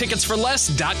now at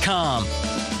ticketsforless.com.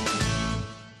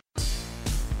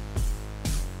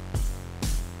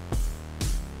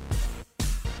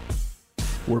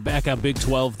 We're back on Big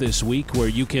 12 this week, where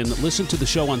you can listen to the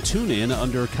show on TuneIn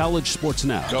under College Sports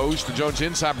Now. Goes to Jones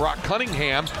inside. Brock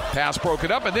Cunningham. Pass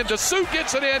broken up, and then Dessou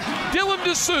gets it in. Dylan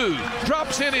Dessou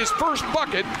drops in his first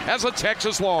bucket as a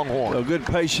Texas Longhorn. So good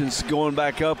patience going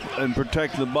back up and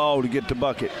protecting the ball to get the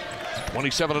bucket.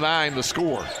 27-9 the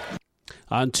score.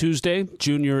 On Tuesday,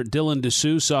 junior Dylan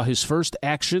Dessou saw his first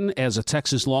action as a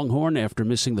Texas Longhorn after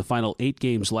missing the final 8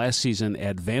 games last season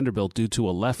at Vanderbilt due to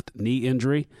a left knee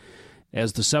injury.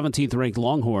 As the 17th-ranked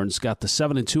Longhorns got the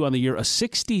 7-2 on the year, a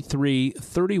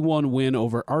 63-31 win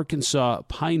over Arkansas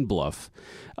Pine Bluff.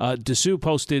 Dessou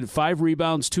posted 5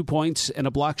 rebounds, 2 points, and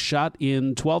a block shot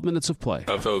in 12 minutes of play.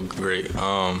 I felt great.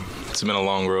 It's been a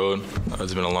long road.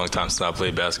 It's been a long time since I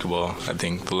played basketball. I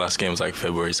think the last game was like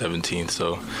February 17th,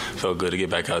 so it felt good to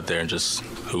get back out there and just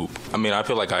hoop. I mean, I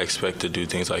feel like I expect to do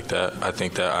things like that. I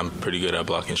think that I'm pretty good at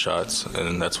blocking shots,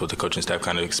 and that's what the coaching staff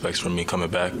kind of expects from me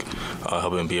coming back,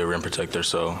 helping be a rim protector,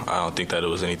 so I don't think that it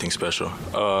was anything special.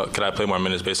 Could I play more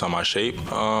minutes based on my shape?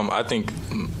 I think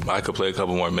I could play a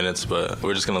couple more minutes, but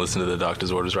we're just going to listen to the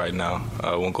doctor's orders right now.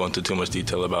 I won't go into too much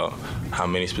detail about how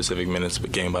many specific minutes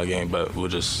game by game, but we'll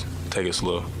just take it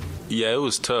slow. Yeah, it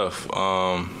was tough.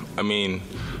 I mean,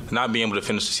 not being able to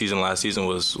finish the season last season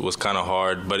was kind of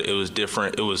hard, but it was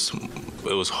different. It was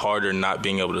harder not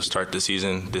being able to start the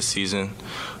season this season,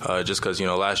 just because,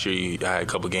 last year I had a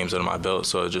couple games under my belt,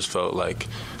 so it just felt like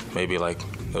maybe like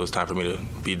it was time for me to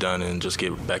be done and just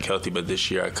get back healthy. But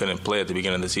this year I couldn't play at the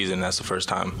beginning of the season. That's the first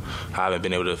time I haven't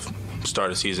been able to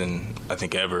start a season, I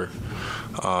think, ever.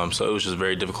 So it was just a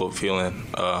very difficult feeling.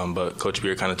 But Coach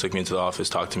Beard kind of took me into the office,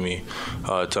 talked to me,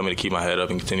 told me to keep my head up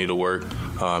and continue to work,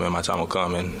 and my time will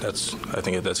come. And I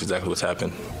think that's exactly what's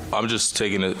happened. I'm just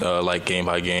taking it like game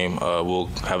by game. We'll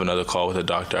have another call with the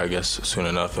doctor, I guess, soon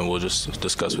enough, and we'll just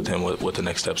discuss with him what the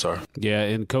next steps are. Yeah,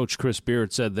 and Coach Chris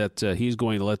Beard said that he's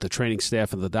going to let the training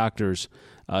staff and the doctors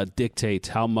dictate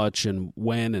how much and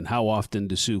when and how often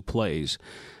Dessou plays.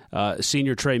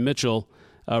 Senior Trey Mitchell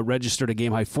registered a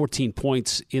game-high 14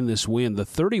 points in this win. The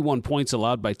 31 points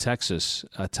allowed by Texas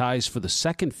ties for the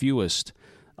second fewest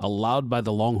allowed by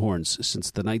the Longhorns since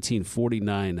the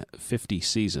 1949-50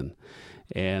 season.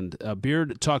 And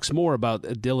Beard talks more about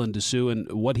Dylan Dessou and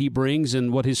what he brings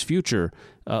and what his future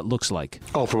looks like.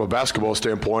 From a basketball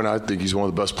standpoint, I think he's one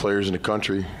of the best players in the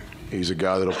country. He's a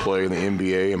guy that'll play in the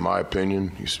NBA, in my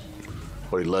opinion. He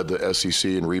led the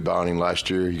SEC in rebounding last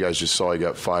year. You guys just saw he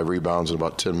got 5 rebounds in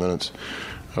about 10 minutes.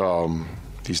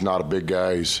 He's not a big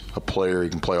guy. He's a player. He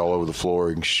can play all over the floor.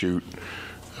 He can shoot.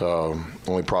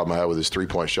 Only problem I had with his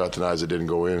three-point shot tonight is it didn't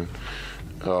go in.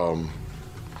 So,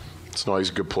 no, he's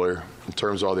a good player. In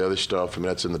terms of all the other stuff,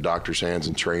 that's in the doctor's hands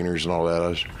and trainers and all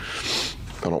that.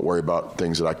 I don't worry about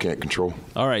things that I can't control.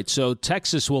 All right, so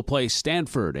Texas will play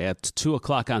Stanford at 2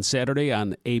 o'clock on Saturday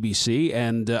on ABC.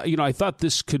 And, I thought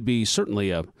this could be certainly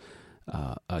a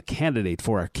candidate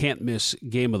for a can't-miss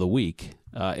game of the week.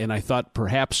 And I thought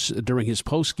perhaps during his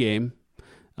post-game,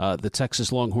 the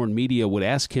Texas Longhorn media would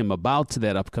ask him about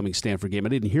that upcoming Stanford game. I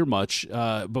didn't hear much,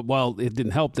 but while it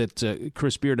didn't help that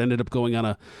Chris Beard ended up going on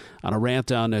a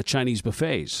rant on Chinese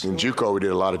buffets. In JUCO, we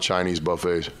did a lot of Chinese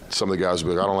buffets. Some of the guys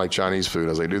would be like, I don't like Chinese food. I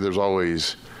was like, dude, there's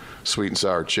always sweet and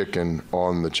sour chicken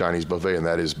on the Chinese buffet, and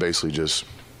that is basically just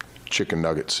chicken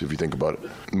nuggets, if you think about it.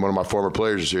 One of my former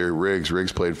players is here, Riggs.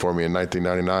 Riggs played for me in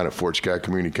 1999 at Fort Scott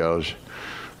Community College.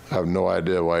 I have no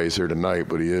idea why he's here tonight,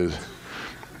 but he is.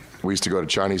 We used to go to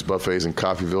Chinese buffets in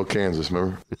Coffeyville, Kansas,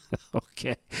 remember?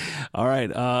 Okay. All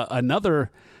right. Another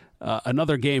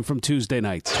game from Tuesday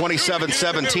night.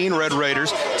 27-17 Red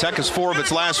Raiders. Tech is 4 of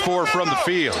its last 4 from the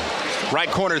field. Right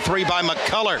corner 3 by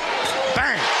McCullough.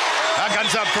 Bang! A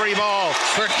guns up 3 ball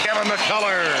for Kevin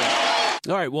McCullough.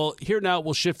 All right, well, here now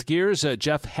we'll shift gears.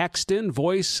 Jeff Haxton,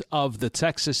 voice of the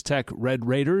Texas Tech Red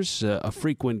Raiders, a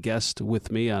frequent guest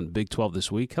with me on Big 12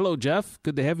 this week. Hello, Jeff.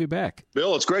 Good to have you back.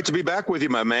 Bill, it's great to be back with you,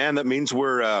 my man. That means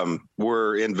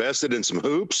we're invested in some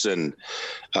hoops, and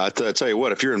I tell you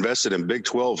what, if you're invested in Big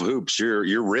 12 hoops,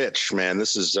 you're rich, man.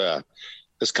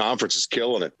 This conference is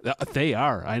killing it. They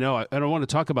are. I know. I don't want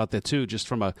to talk about that, too, just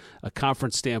from a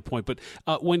conference standpoint. But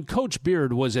when Coach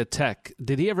Beard was at Tech,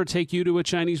 did he ever take you to a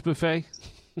Chinese buffet?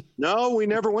 No, we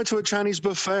never went to a Chinese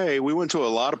buffet. We went to a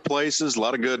lot of places, a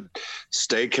lot of good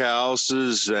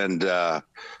steakhouses, and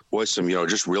some,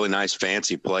 just really nice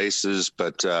fancy places,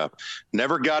 but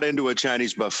never got into a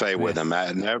Chinese buffet with him.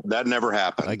 That never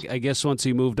happened. I guess once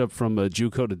he moved up from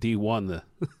JUCO to D1,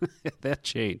 that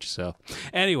changed. So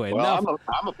anyway, I'm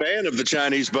a fan of the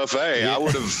Chinese buffet. Yeah. I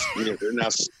would have,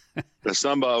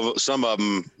 Some of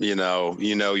them,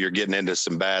 you're getting into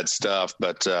some bad stuff,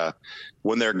 but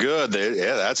when they're good,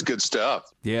 that's good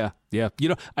stuff. Yeah.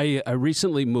 I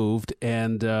recently moved,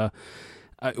 and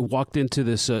I walked into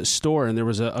this store, and there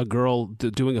was a girl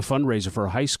doing a fundraiser for a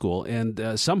high school,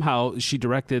 and somehow she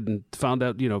directed and found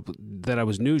out, that I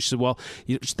was new. She said, well,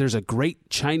 there's a great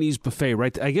Chinese buffet,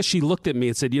 right? I guess she looked at me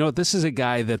and said, this is a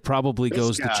guy that probably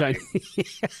goes to China.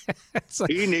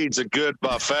 He needs a good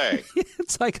buffet.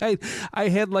 It's like I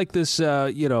had like this,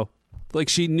 like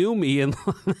she knew me in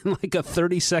like a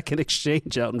 30-second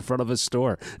exchange out in front of a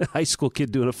store. A high school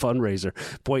kid doing a fundraiser,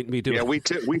 pointing me to. Yeah, we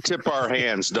tip our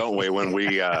hands, don't we, when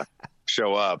we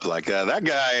show up? Like that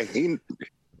guy,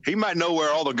 he might know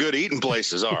where all the good eating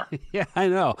places are. Yeah, I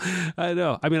know.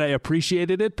 I mean, I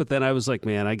appreciated it, but then I was like,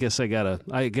 man, I guess I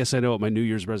know what my New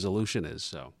Year's resolution is.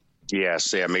 So.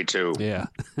 Yes, yeah, me too. Yeah.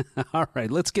 All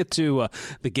right, let's get to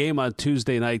the game on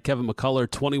Tuesday night. Kevin McCullough,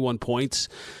 21 points.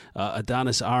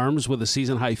 Adonis Arms with a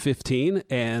season-high 15.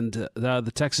 And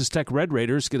the Texas Tech Red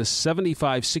Raiders get a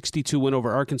 75-62 win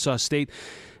over Arkansas State.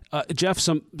 Jeff,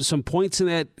 some points in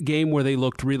that game where they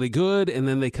looked really good, and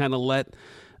then they kind of let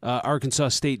Arkansas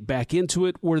State back into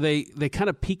it. Were they kind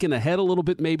of peeking ahead a little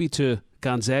bit maybe to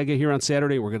Gonzaga here on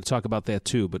Saturday? We're going to talk about that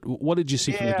too. But what did you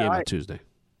see from the game on Tuesday?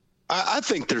 I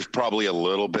think there's probably a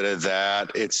little bit of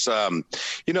that. It's,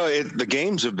 the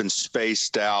games have been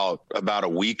spaced out about a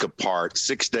week apart,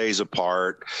 6 days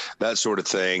apart, that sort of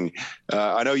thing.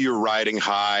 I know you're riding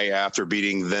high after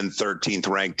beating then 13th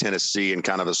ranked Tennessee in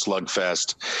kind of a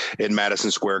slugfest in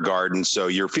Madison Square Garden. So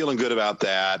you're feeling good about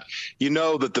that. You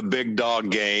know that the big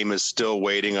dog game is still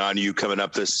waiting on you coming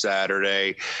up this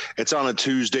Saturday. It's on a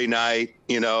Tuesday night.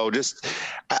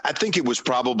 I think it was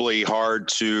probably hard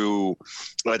to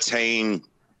attain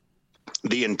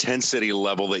the intensity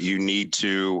level that you need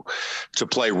to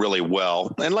play really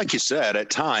well. And like you said, at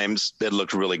times it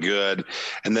looked really good.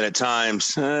 And then at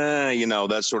times,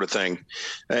 that sort of thing.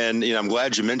 And, I'm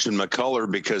glad you mentioned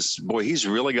McCullough because, boy, he's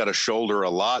really got to shoulder a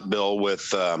lot, Bill,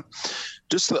 with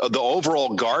just the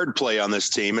overall guard play on this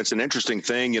team. It's an interesting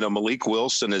thing. Malik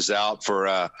Wilson is out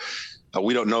for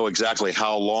we don't know exactly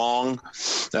how long.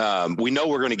 We know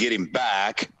we're going to get him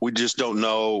back. We just don't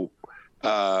know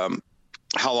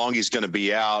how long he's going to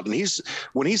be out. And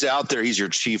when he's out there, he's your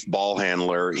chief ball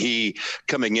handler. He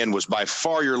coming in was by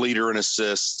far your leader in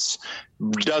assists,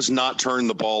 does not turn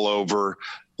the ball over,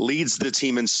 leads the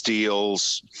team in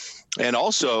steals. And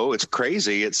also, it's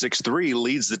crazy, at 6'3",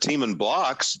 leads the team in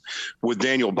blocks with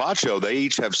Daniel Bacho. They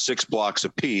each have 6 blocks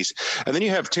apiece. And then you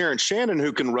have Terrence Shannon,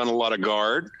 who can run a lot of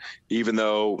guard, even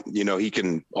though, he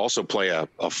can also play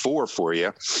a 4 for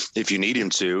you if you need him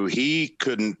to. He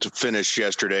couldn't finish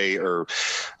yesterday or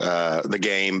the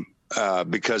game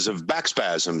because of back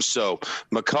spasms. So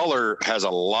McCullough has a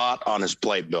lot on his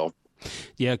plate, Bill.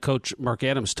 Yeah, Coach Mark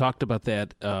Adams talked about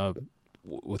that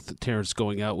with Terrence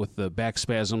going out with the back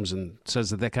spasms, and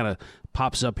says that kind of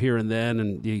pops up here and then,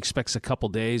 and he expects a couple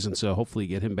days, and so hopefully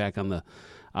get him back on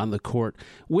the court.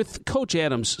 With Coach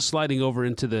Adams sliding over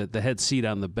into the head seat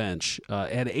on the bench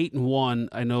at 8-1,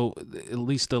 I know at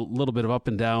least a little bit of up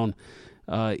and down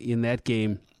in that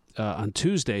game on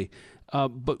Tuesday.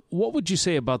 But what would you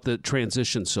say about the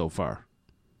transition so far?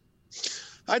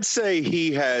 I'd say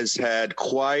he has had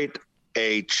quite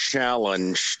a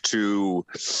challenge to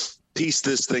piece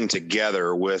this thing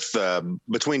together with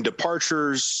between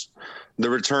departures, the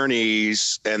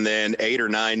returnees, and then 8 or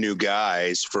 9 new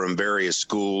guys from various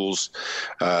schools,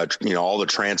 all the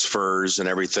transfers and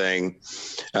everything.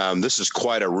 This is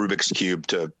quite a Rubik's Cube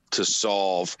to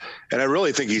solve. And I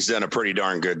really think he's done a pretty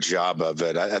darn good job of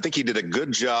it. I think he did a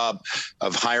good job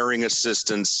of hiring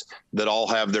assistants that all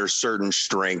have their certain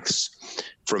strengths,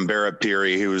 from Barrett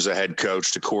Peary, who's a head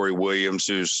coach, to Corey Williams,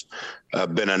 who's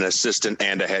been an assistant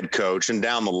and a head coach, and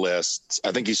down the list.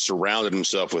 I think he's surrounded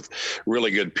himself with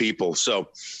really good people. So,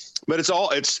 but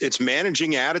it's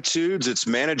managing attitudes, it's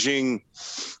managing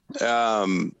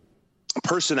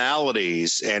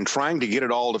personalities, and trying to get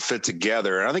it all to fit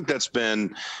together. And I think that's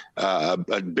been a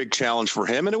big challenge for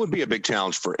him, and it would be a big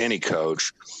challenge for any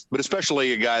coach, but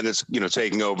especially a guy that's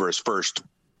taking over his first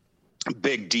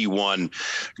big D1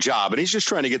 job. And he's just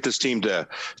trying to get this team to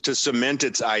cement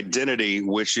its identity,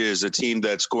 which is a team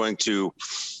that's going to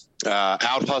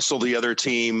out hustle the other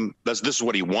team. This is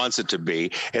what he wants it to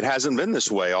be. It hasn't been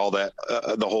this way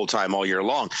the whole time, all year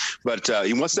long, but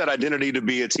he wants that identity to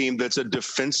be a team that's a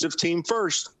defensive team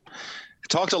first.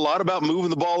 Talked a lot about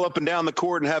moving the ball up and down the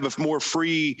court and have a more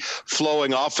free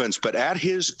flowing offense, but at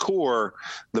his core,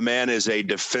 the man is a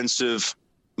defensive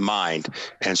mind.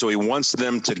 And so he wants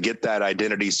them to get that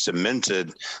identity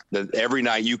cemented, that every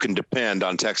night you can depend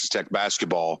on Texas Tech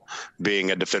basketball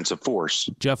being a defensive force.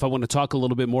 Jeff, I want to talk a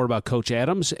little bit more about Coach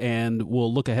Adams, and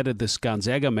we'll look ahead at this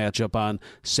Gonzaga matchup on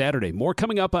Saturday. More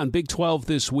coming up on Big 12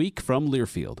 this week from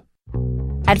Learfield.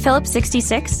 At Phillips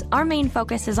 66, our main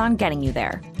focus is on getting you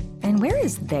there. And where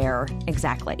is there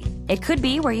exactly? It could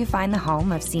be where you find the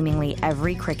home of seemingly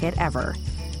every cricket ever.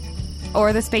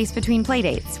 Or the space between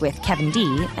playdates with Kevin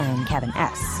D and Kevin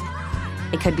S.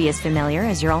 It could be as familiar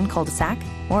as your own cul-de-sac,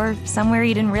 or somewhere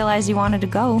you didn't realize you wanted to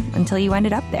go until you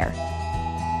ended up there.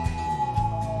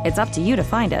 It's up to you to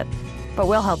find it, but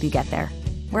we'll help you get there,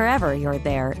 wherever your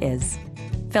there is.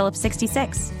 Phillips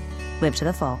 66. Live to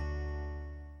the full.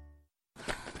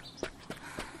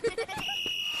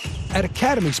 At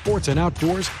Academy Sports and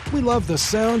Outdoors, we love the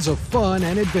sounds of fun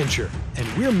and adventure, and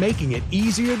we're making it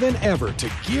easier than ever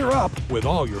to gear up with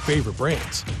all your favorite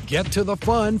brands. Get to the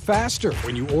fun faster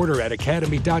when you order at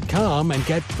academy.com and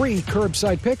get free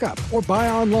curbside pickup, or buy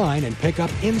online and pick up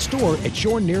in-store at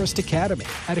your nearest Academy.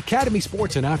 At Academy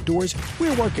Sports and Outdoors,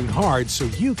 we're working hard so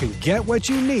you can get what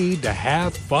you need to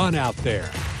have fun out there.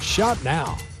 Shop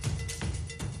now.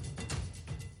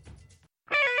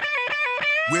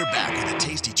 We're back with a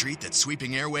tasty treat that's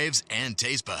sweeping airwaves and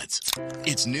taste buds.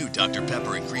 It's new Dr.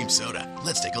 Pepper and Cream Soda.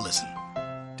 Let's take a listen.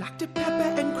 Dr.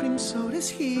 Pepper and Cream Soda's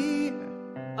here.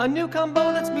 A new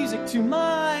combo that's music to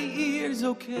my ears,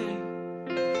 okay.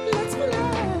 Let's play.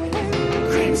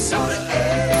 Cream Soda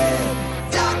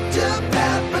and Dr.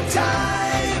 Pepper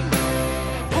time.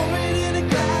 Pour it in a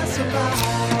glass of ice.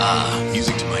 Ah,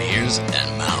 music to my ears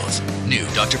and mouth. New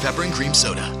Dr. Pepper and Cream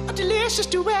Soda. A delicious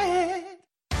duet.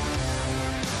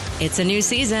 It's a new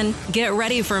season. Get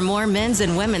ready for more men's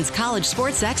and women's college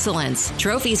sports excellence.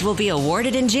 Trophies will be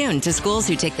awarded in June to schools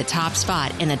who take the top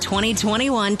spot in the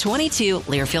 2021-22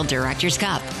 Learfield Directors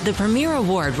Cup. The premier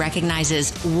award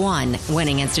recognizes one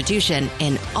winning institution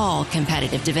in all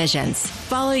competitive divisions.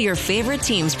 Follow your favorite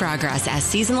team's progress as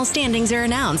seasonal standings are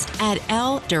announced at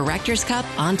L Directors Cup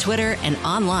on Twitter and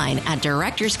online at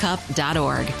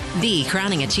directorscup.org. The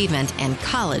crowning achievement in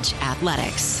college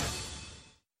athletics.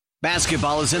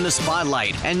 Basketball is in the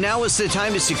spotlight, and now is the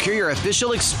time to secure your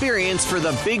official experience for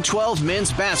the Big 12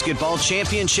 Men's Basketball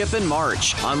Championship in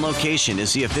March. On Location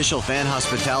is the official fan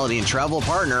hospitality and travel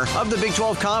partner of the Big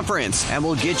 12 Conference, and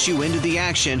will get you into the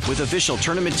action with official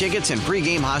tournament tickets and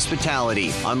pregame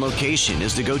hospitality. On Location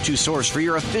is the go-to source for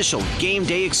your official game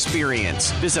day experience.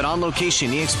 Visit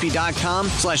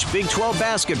onlocationexp.com/Big 12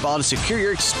 Basketball to secure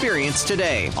your experience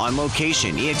today. On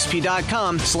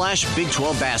locationexp.com/Big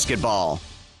 12 Basketball.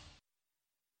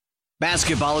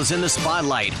 Basketball is in the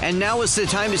spotlight, and now is the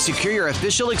time to secure your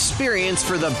official experience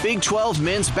for the Big 12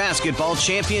 Men's Basketball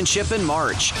Championship in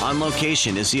March. On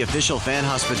Location is the official fan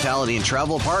hospitality and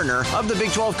travel partner of the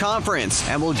Big 12 Conference,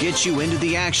 and will get you into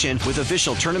the action with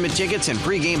official tournament tickets and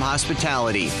pregame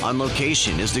hospitality. On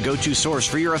Location is the go-to source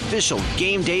for your official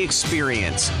game day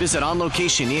experience. Visit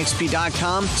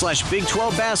onlocationexp.com/Big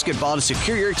 12 Basketball to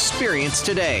secure your experience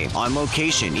today. On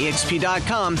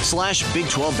locationexp.com/Big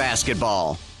 12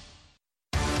 Basketball.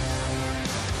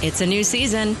 It's a new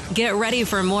season. Get ready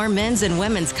for more men's and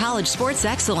women's college sports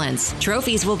excellence.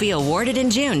 Trophies will be awarded in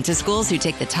June to schools who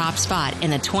take the top spot in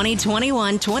the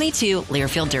 2021-22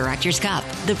 Learfield Directors Cup.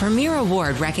 The premier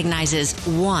award recognizes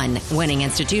one winning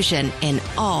institution in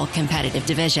all competitive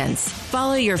divisions.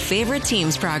 Follow your favorite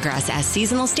team's progress as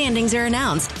seasonal standings are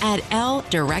announced at L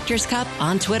Directors Cup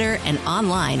on Twitter and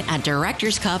online at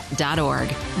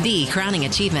directorscup.org. The crowning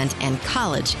achievement in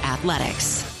college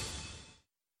athletics.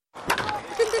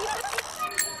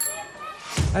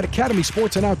 At Academy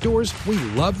Sports and Outdoors, we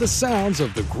love the sounds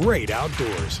of the great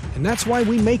outdoors. And that's why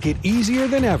we make it easier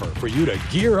than ever for you to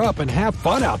gear up and have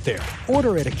fun out there.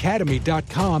 Order at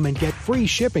academy.com and get free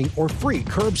shipping or free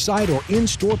curbside or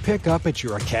in-store pickup at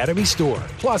your Academy store.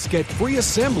 Plus, get free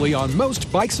assembly on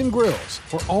most bikes and grills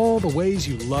for all the ways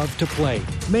you love to play.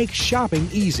 Make shopping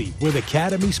easy with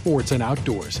Academy Sports and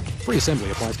Outdoors. Free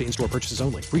assembly applies to in-store purchases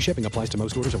only. Free shipping applies to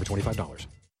most orders over $25.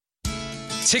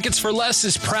 Tickets for Less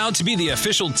is proud to be the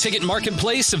official ticket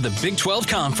marketplace of the Big 12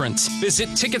 Conference. Visit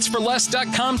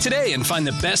ticketsforless.com today and find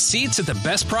the best seats at the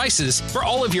best prices for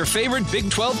all of your favorite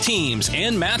Big 12 teams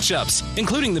and matchups,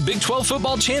 including the Big 12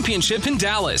 Football Championship in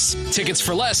Dallas. Tickets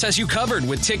for Less has you covered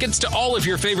with tickets to all of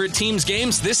your favorite teams'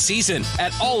 games this season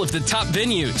at all of the top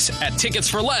venues. At Tickets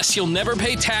for Less, you'll never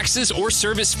pay taxes or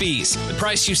service fees. The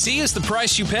price you see is the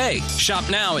price you pay. Shop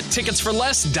now at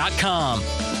ticketsforless.com.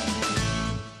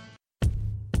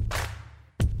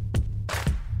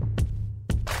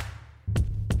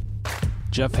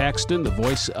 Jeff Haxton, the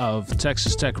voice of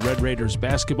Texas Tech Red Raiders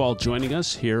basketball, joining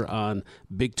us here on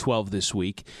Big 12 this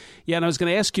week. Yeah, and I was going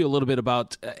to ask you a little bit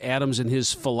about Adams and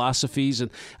his philosophies.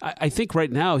 And I think right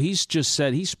now he's just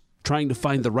said he's trying to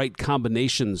find the right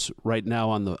combinations right now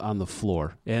on the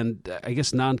floor. And I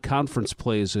guess non-conference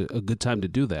play is a good time to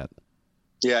do that.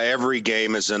 Yeah, every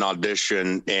game is an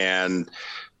audition, and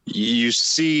you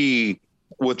see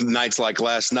with nights like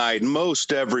last night,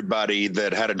 most everybody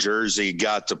that had a jersey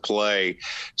got to play.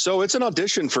 So it's an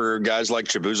audition for guys like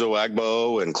Chibuzo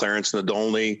Agbo and Clarence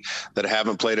Nadolny that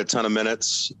haven't played a ton of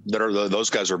minutes.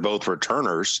 Those guys are both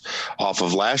returners off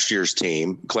of last year's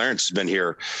team. Clarence has been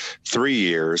here 3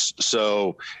 years.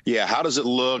 So, yeah, how does it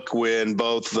look when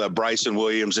both Bryson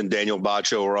Williams and Daniel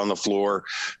Bacho are on the floor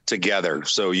together?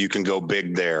 So you can go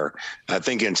big there. I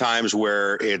think in times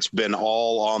where it's been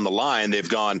all on the line, they've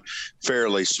gone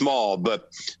fairly small, but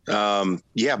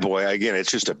yeah, boy, again, it's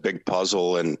just a big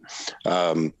puzzle. And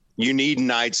you need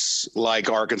nights like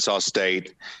Arkansas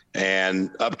State and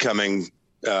upcoming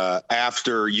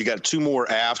after you got 2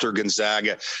 more after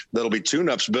Gonzaga. That'll be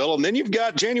tune-ups, Bill. And then you've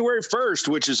got January 1st,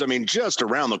 which is, just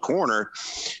around the corner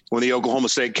when the Oklahoma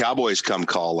State Cowboys come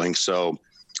calling. So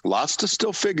lots to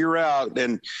still figure out.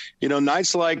 And,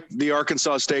 nights like the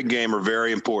Arkansas State game are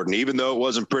very important. Even though it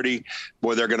wasn't pretty,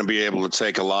 boy, they're going to be able to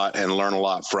take a lot and learn a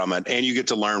lot from it. And you get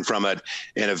to learn from it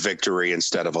in a victory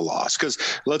instead of a loss. Because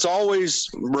let's always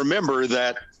remember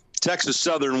that Texas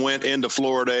Southern went into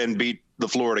Florida and beat the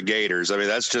Florida Gators.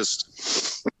 That's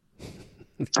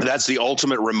the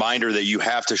ultimate reminder that you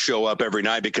have to show up every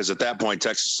night, because at that point,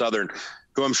 Texas Southern,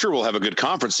 who I'm sure will have a good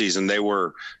conference season, they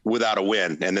were without a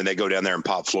win, and then they go down there and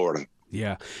pop Florida.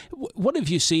 Yeah. What have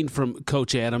you seen from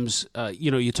Coach Adams?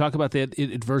 You talk about that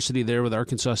adversity there with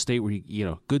Arkansas State where,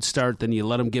 good start, then you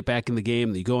let them get back in the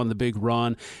game, then you go on the big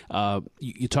run.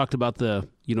 You talked about the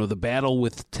battle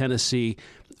with Tennessee.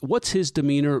 What's his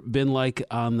demeanor been like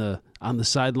on the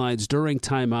sidelines during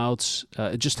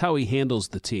timeouts, just how he handles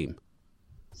the team?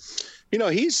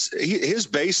 His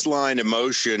baseline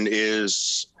emotion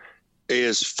is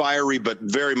fiery, but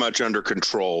very much under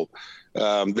control.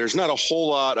 There's not a whole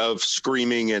lot of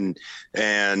screaming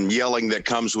and yelling that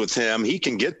comes with him. He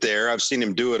can get there. I've seen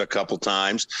him do it a couple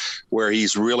times where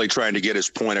he's really trying to get his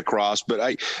point across. But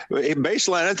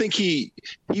baseline, I think he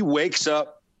wakes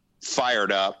up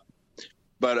fired up,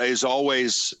 but is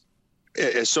always,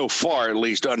 so far at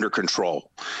least, under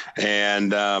control.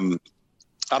 And I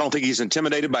don't think he's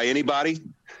intimidated by anybody.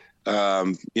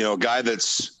 A guy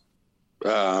that's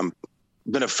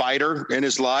been a fighter in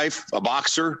his life, a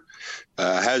boxer,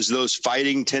 has those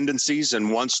fighting tendencies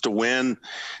and wants to win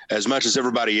as much as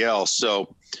everybody else.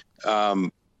 So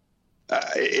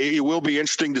it will be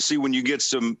interesting to see when you get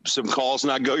some calls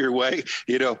not go your way.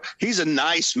 He's a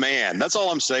nice man. That's all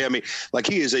I'm saying.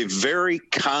 He is a very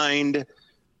kind,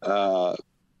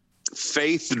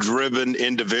 faith-driven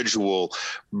individual,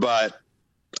 but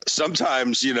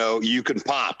sometimes, you can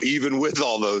pop even with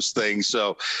all those things.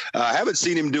 So I haven't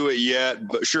seen him do it yet,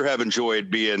 but sure have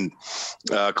enjoyed being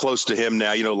close to him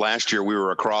now. Last year we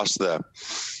were across the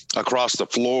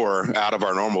floor out of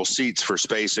our normal seats for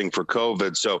spacing for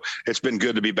COVID. So it's been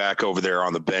good to be back over there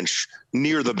on the bench,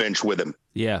 near the bench with him.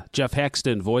 Yeah. Jeff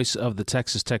Haxton, voice of the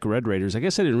Texas Tech Red Raiders. I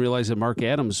guess I didn't realize that Mark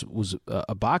Adams was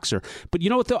a boxer. But you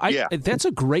know what, though? That's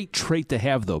a great trait to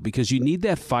have, though, because you need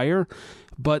that fire.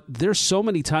 But there's so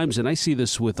many times, and I see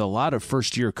this with a lot of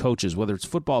first-year coaches, whether it's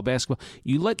football, basketball,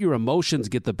 you let your emotions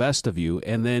get the best of you,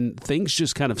 and then things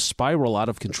just kind of spiral out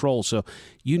of control. So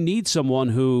you need someone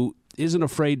who isn't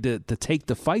afraid to take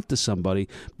the fight to somebody,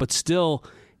 but still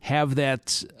have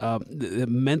that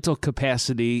mental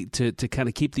capacity to kind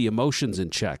of keep the emotions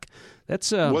in check.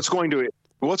 That's what's going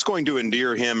to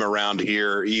endear him around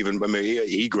here.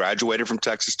 He graduated from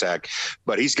Texas Tech,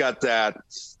 but he's got that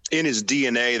in his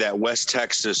DNA, that West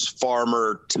Texas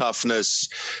farmer toughness.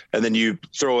 And then you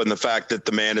throw in the fact that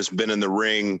the man has been in the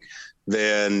ring,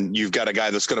 then you've got a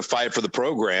guy that's going to fight for the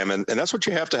program. And that's what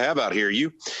you have to have out here.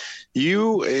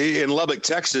 You in Lubbock,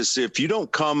 Texas, if you don't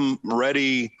come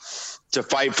ready to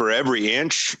fight for every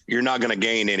inch, you're not going to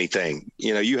gain anything.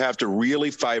 You have to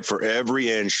really fight for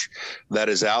every inch that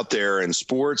is out there in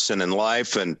sports and in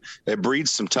life. And it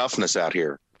breeds some toughness out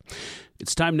here.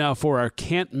 It's time now for our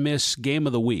can't-miss Game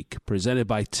of the Week, presented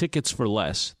by Tickets for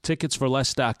Less.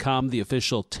 TicketsForLess.com, the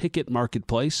official ticket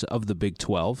marketplace of the Big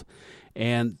 12.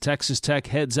 And Texas Tech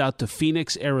heads out to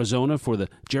Phoenix, Arizona for the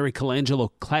Jerry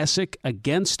Colangelo Classic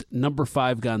against number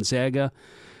 5 Gonzaga.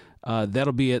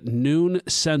 That'll be at noon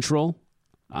Central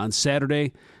on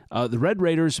Saturday. The Red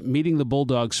Raiders meeting the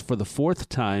Bulldogs for the fourth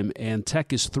time, and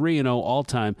Tech is 3-0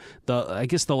 all-time. I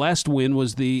guess the last win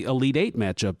was the Elite Eight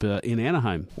matchup in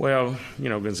Anaheim. Well,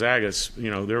 Gonzaga's,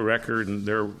 their record and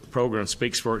their program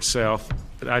speaks for itself.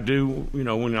 But I do, when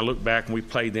I look back and we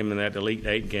played them in that Elite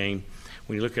Eight game,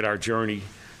 when you look at our journey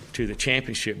to the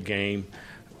championship game,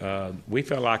 we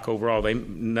felt like overall,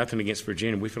 nothing against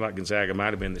Virginia, we feel like Gonzaga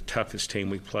might have been the toughest team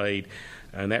we played.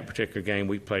 In that particular game,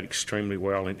 we played extremely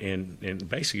well and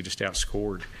basically just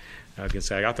outscored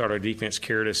Gonzaga. I thought our defense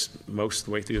carried us most of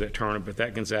the way through that tournament, but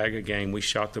that Gonzaga game, we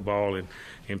shot the ball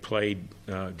and played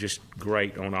just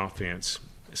great on offense.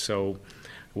 So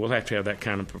we'll have to have that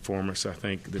kind of performance, I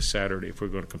think, this Saturday if we're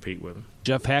going to compete with them.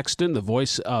 Jeff Haxton, the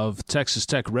voice of Texas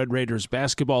Tech Red Raiders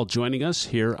basketball, joining us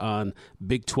here on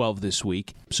Big 12 this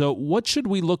week. So what should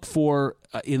we look for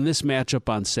in this matchup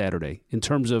on Saturday in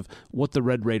terms of what the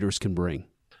Red Raiders can bring?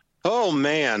 Oh,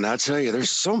 man, I tell you, there's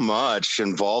so much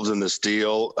involved in this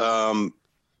deal. I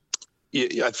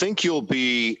think you'll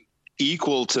be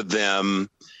equal to them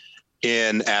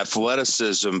in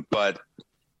athleticism, but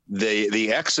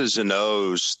the X's and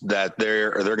O's that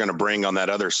they're going to bring on that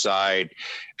other side,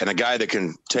 and a guy that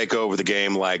can take over the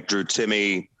game like Drew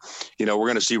Timme. We're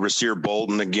going to see Rasir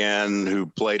Bolton again, who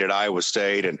played at Iowa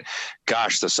State, and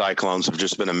gosh, the Cyclones have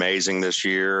just been amazing this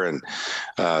year, and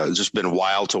it's just been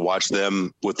wild to watch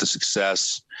them with the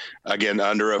success again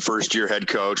under a first-year head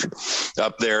coach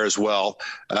up there as well.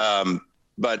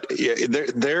 But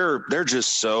they're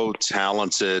just so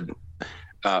talented.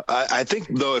 I think,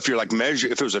 though, if you're if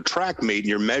it was a track meet and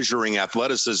you're measuring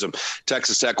athleticism,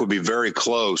 Texas Tech would be very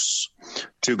close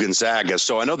to Gonzaga.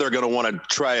 So I know they're going to want to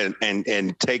try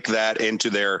and take that into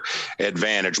their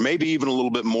advantage, maybe even a little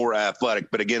bit more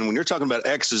athletic. But again, when you're talking about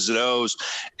X's and O's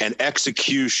and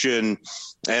execution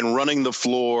and running the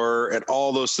floor and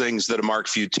all those things that a Mark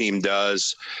Few team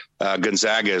does,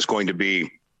 Gonzaga is going to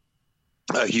be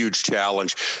a huge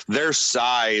challenge. Their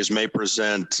size may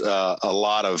present a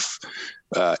lot of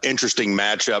interesting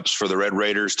matchups for the Red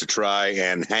Raiders to try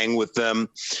and hang with them.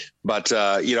 But,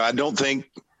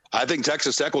 I think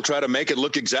Texas Tech will try to make it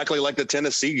look exactly like the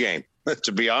Tennessee game,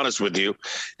 to be honest with you,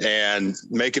 and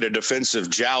make it a defensive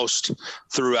joust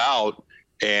throughout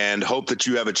and hope that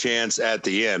you have a chance at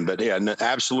the end. But yeah,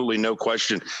 absolutely no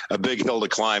question, a big hill to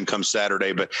climb come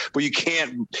Saturday. But you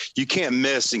can't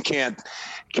miss and can't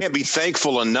be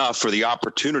thankful enough for the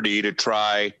opportunity to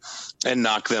try and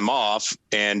knock them off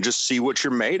and just see what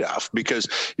you're made of, because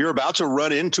you're about to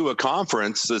run into a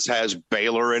conference that has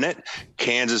Baylor in it,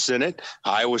 Kansas in it,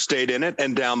 Iowa State in it,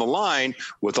 and down the line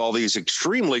with all these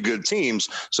extremely good teams.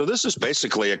 So this is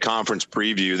basically a conference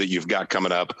preview that you've got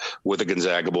coming up with the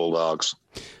Gonzaga Bulldogs.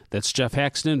 That's Jeff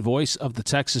Haxton, voice of the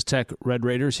Texas Tech Red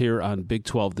Raiders here on Big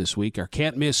 12 this week. Our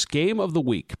can't-miss game of the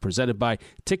week, presented by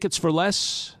Tickets for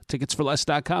Less,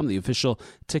 ticketsforless.com, the official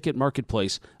ticket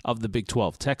marketplace of the Big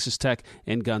 12. Texas Tech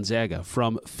and Gonzaga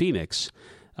from Phoenix,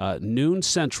 noon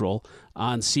Central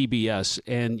on CBS.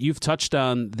 And you've touched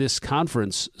on this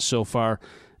conference so far.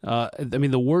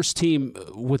 The worst team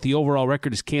with the overall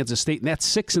record is Kansas State, and that's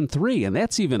 6-3, and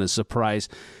that's even a surprise.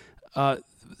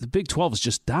 The Big 12 is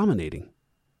just dominating.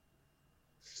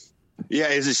 Yeah,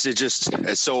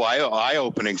 it's so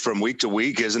eye-opening from week to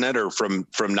week, isn't it? Or from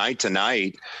night to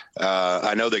night.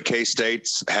 I know that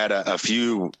K-State's had a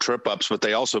few trip-ups, but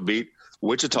they also beat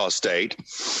Wichita State.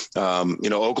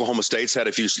 Oklahoma State's had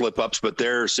a few slip-ups, but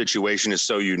their situation is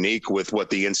so unique with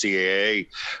what the NCAA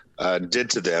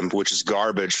did to them, which is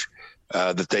garbage.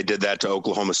 That they did that to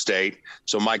Oklahoma State.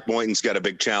 So Mike Boynton's got a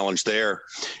big challenge there.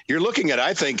 You're looking at,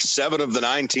 I think, 7 of the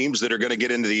 9 teams that are going to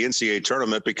get into the NCAA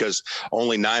tournament, because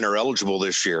only 9 are eligible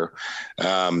this year.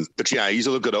 But yeah, you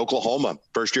look at Oklahoma,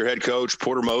 first-year head coach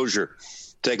Porter Moser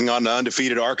taking on the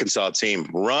undefeated Arkansas team,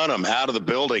 run them out of the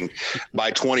building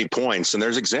by 20 points. And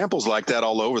there's examples like that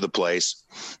all over the place.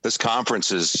 This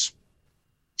conference is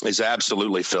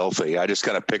absolutely filthy. I just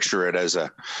kind of picture it as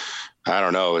I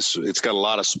don't know. It's got a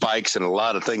lot of spikes and a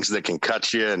lot of things that can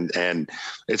cut you, and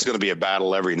it's going to be a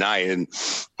battle every night. And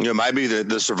it might be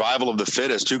the survival of the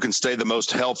fittest. Who can stay the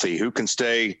most healthy? Who can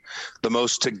stay the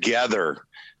most together?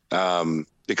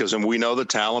 Because we know the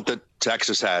talent that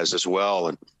Texas has as well,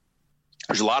 and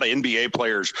there's a lot of NBA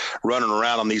players running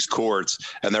around on these courts,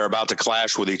 and they're about to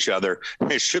clash with each other.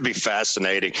 It should be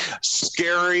fascinating.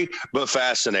 Scary, but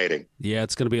fascinating. Yeah,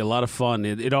 it's going to be a lot of fun.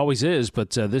 It always is,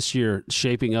 but this year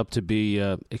shaping up to be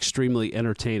extremely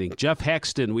entertaining. Jeff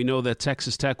Haxton, we know that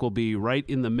Texas Tech will be right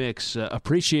in the mix.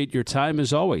 Appreciate your time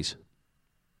as always.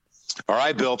 All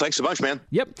right, Bill. Thanks so much, man.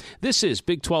 Yep. This is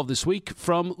Big 12 This Week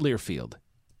from Learfield.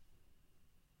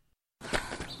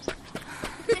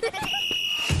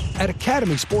 At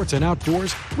Academy Sports and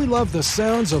Outdoors, we love the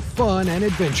sounds of fun and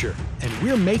adventure, and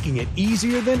we're making it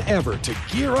easier than ever to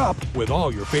gear up with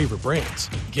all your favorite brands.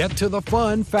 Get to the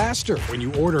fun faster when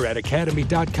you order at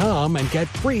Academy.com and get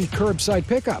free curbside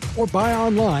pickup, or buy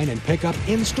online and pick up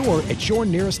in-store at your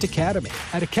nearest Academy.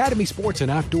 At Academy Sports and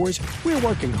Outdoors, we're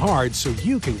working hard so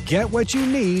you can get what you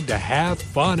need to have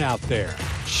fun out there.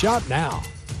 Shop now.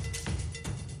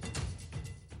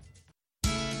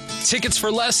 Tickets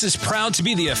for Less is proud to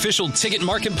be the official ticket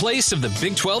marketplace of the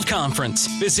Big 12 Conference.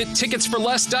 Visit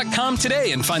ticketsforless.com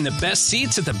today and find the best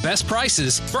seats at the best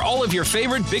prices for all of your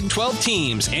favorite Big 12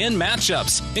 teams and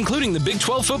matchups, including the Big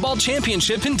 12 Football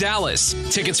Championship in Dallas.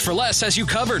 Tickets for Less has you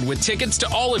covered with tickets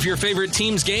to all of your favorite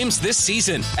teams' games this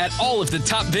season at all of the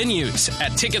top venues.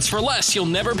 At Tickets for Less, you'll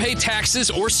never pay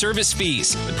taxes or service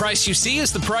fees. The price you see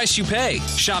is the price you pay.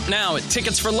 Shop now at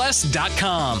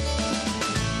ticketsforless.com.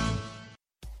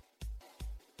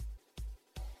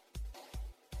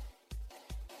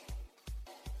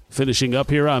 Finishing up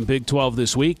here on Big 12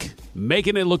 this week,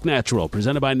 Making It Look Natural,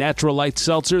 presented by Natural Light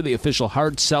Seltzer, the official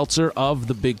hard seltzer of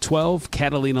the Big 12,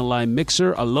 Catalina Lime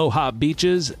Mixer, Aloha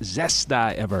Beaches, Zest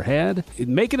I Ever Had.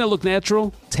 Making It Look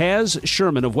Natural, Taz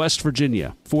Sherman of West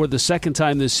Virginia. For the second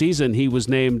time this season, he was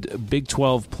named Big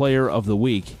 12 Player of the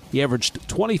Week. He averaged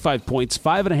 25 points,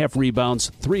 5.5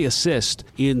 rebounds, 3 assists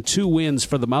in 2 wins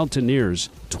for the Mountaineers.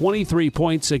 23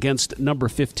 points against number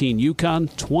 15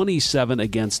 UConn, 27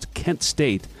 against Kent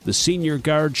State. The senior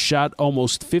guard shot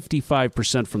almost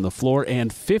 55% from the floor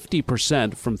and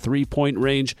 50% from three-point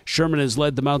range. Sherman has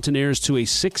led the Mountaineers to a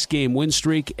 6-game win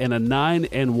streak and a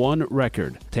 9-1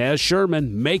 record. Taz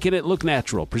Sherman, Making It Look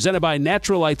Natural, presented by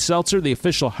Natural Light Seltzer, the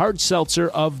official hard seltzer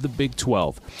of the Big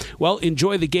 12. Well,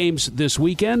 enjoy the games this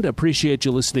weekend. Appreciate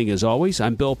you listening as always.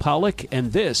 I'm Bill Pollock,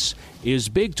 and this is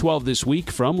Big 12 This Week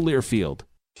from Learfield.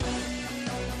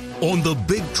 On the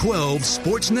Big 12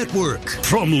 Sports Network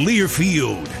from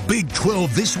Learfield, Big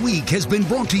 12 This Week has been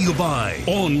brought to you by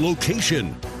On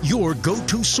Location, your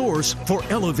go-to source for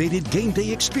elevated game day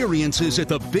experiences at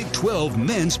the Big 12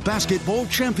 Men's Basketball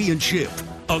Championship.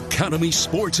 Academy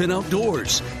Sports and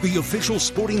Outdoors, the official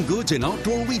sporting goods and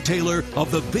outdoor retailer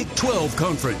of the Big 12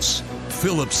 Conference.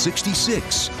 Phillips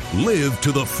 66, live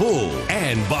to the full.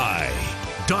 And by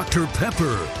Dr.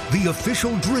 Pepper, the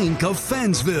official drink of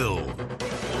Fansville.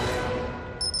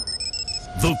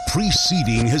 The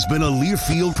preceding has been a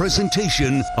Learfield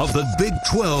presentation of the Big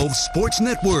 12 Sports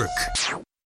Network.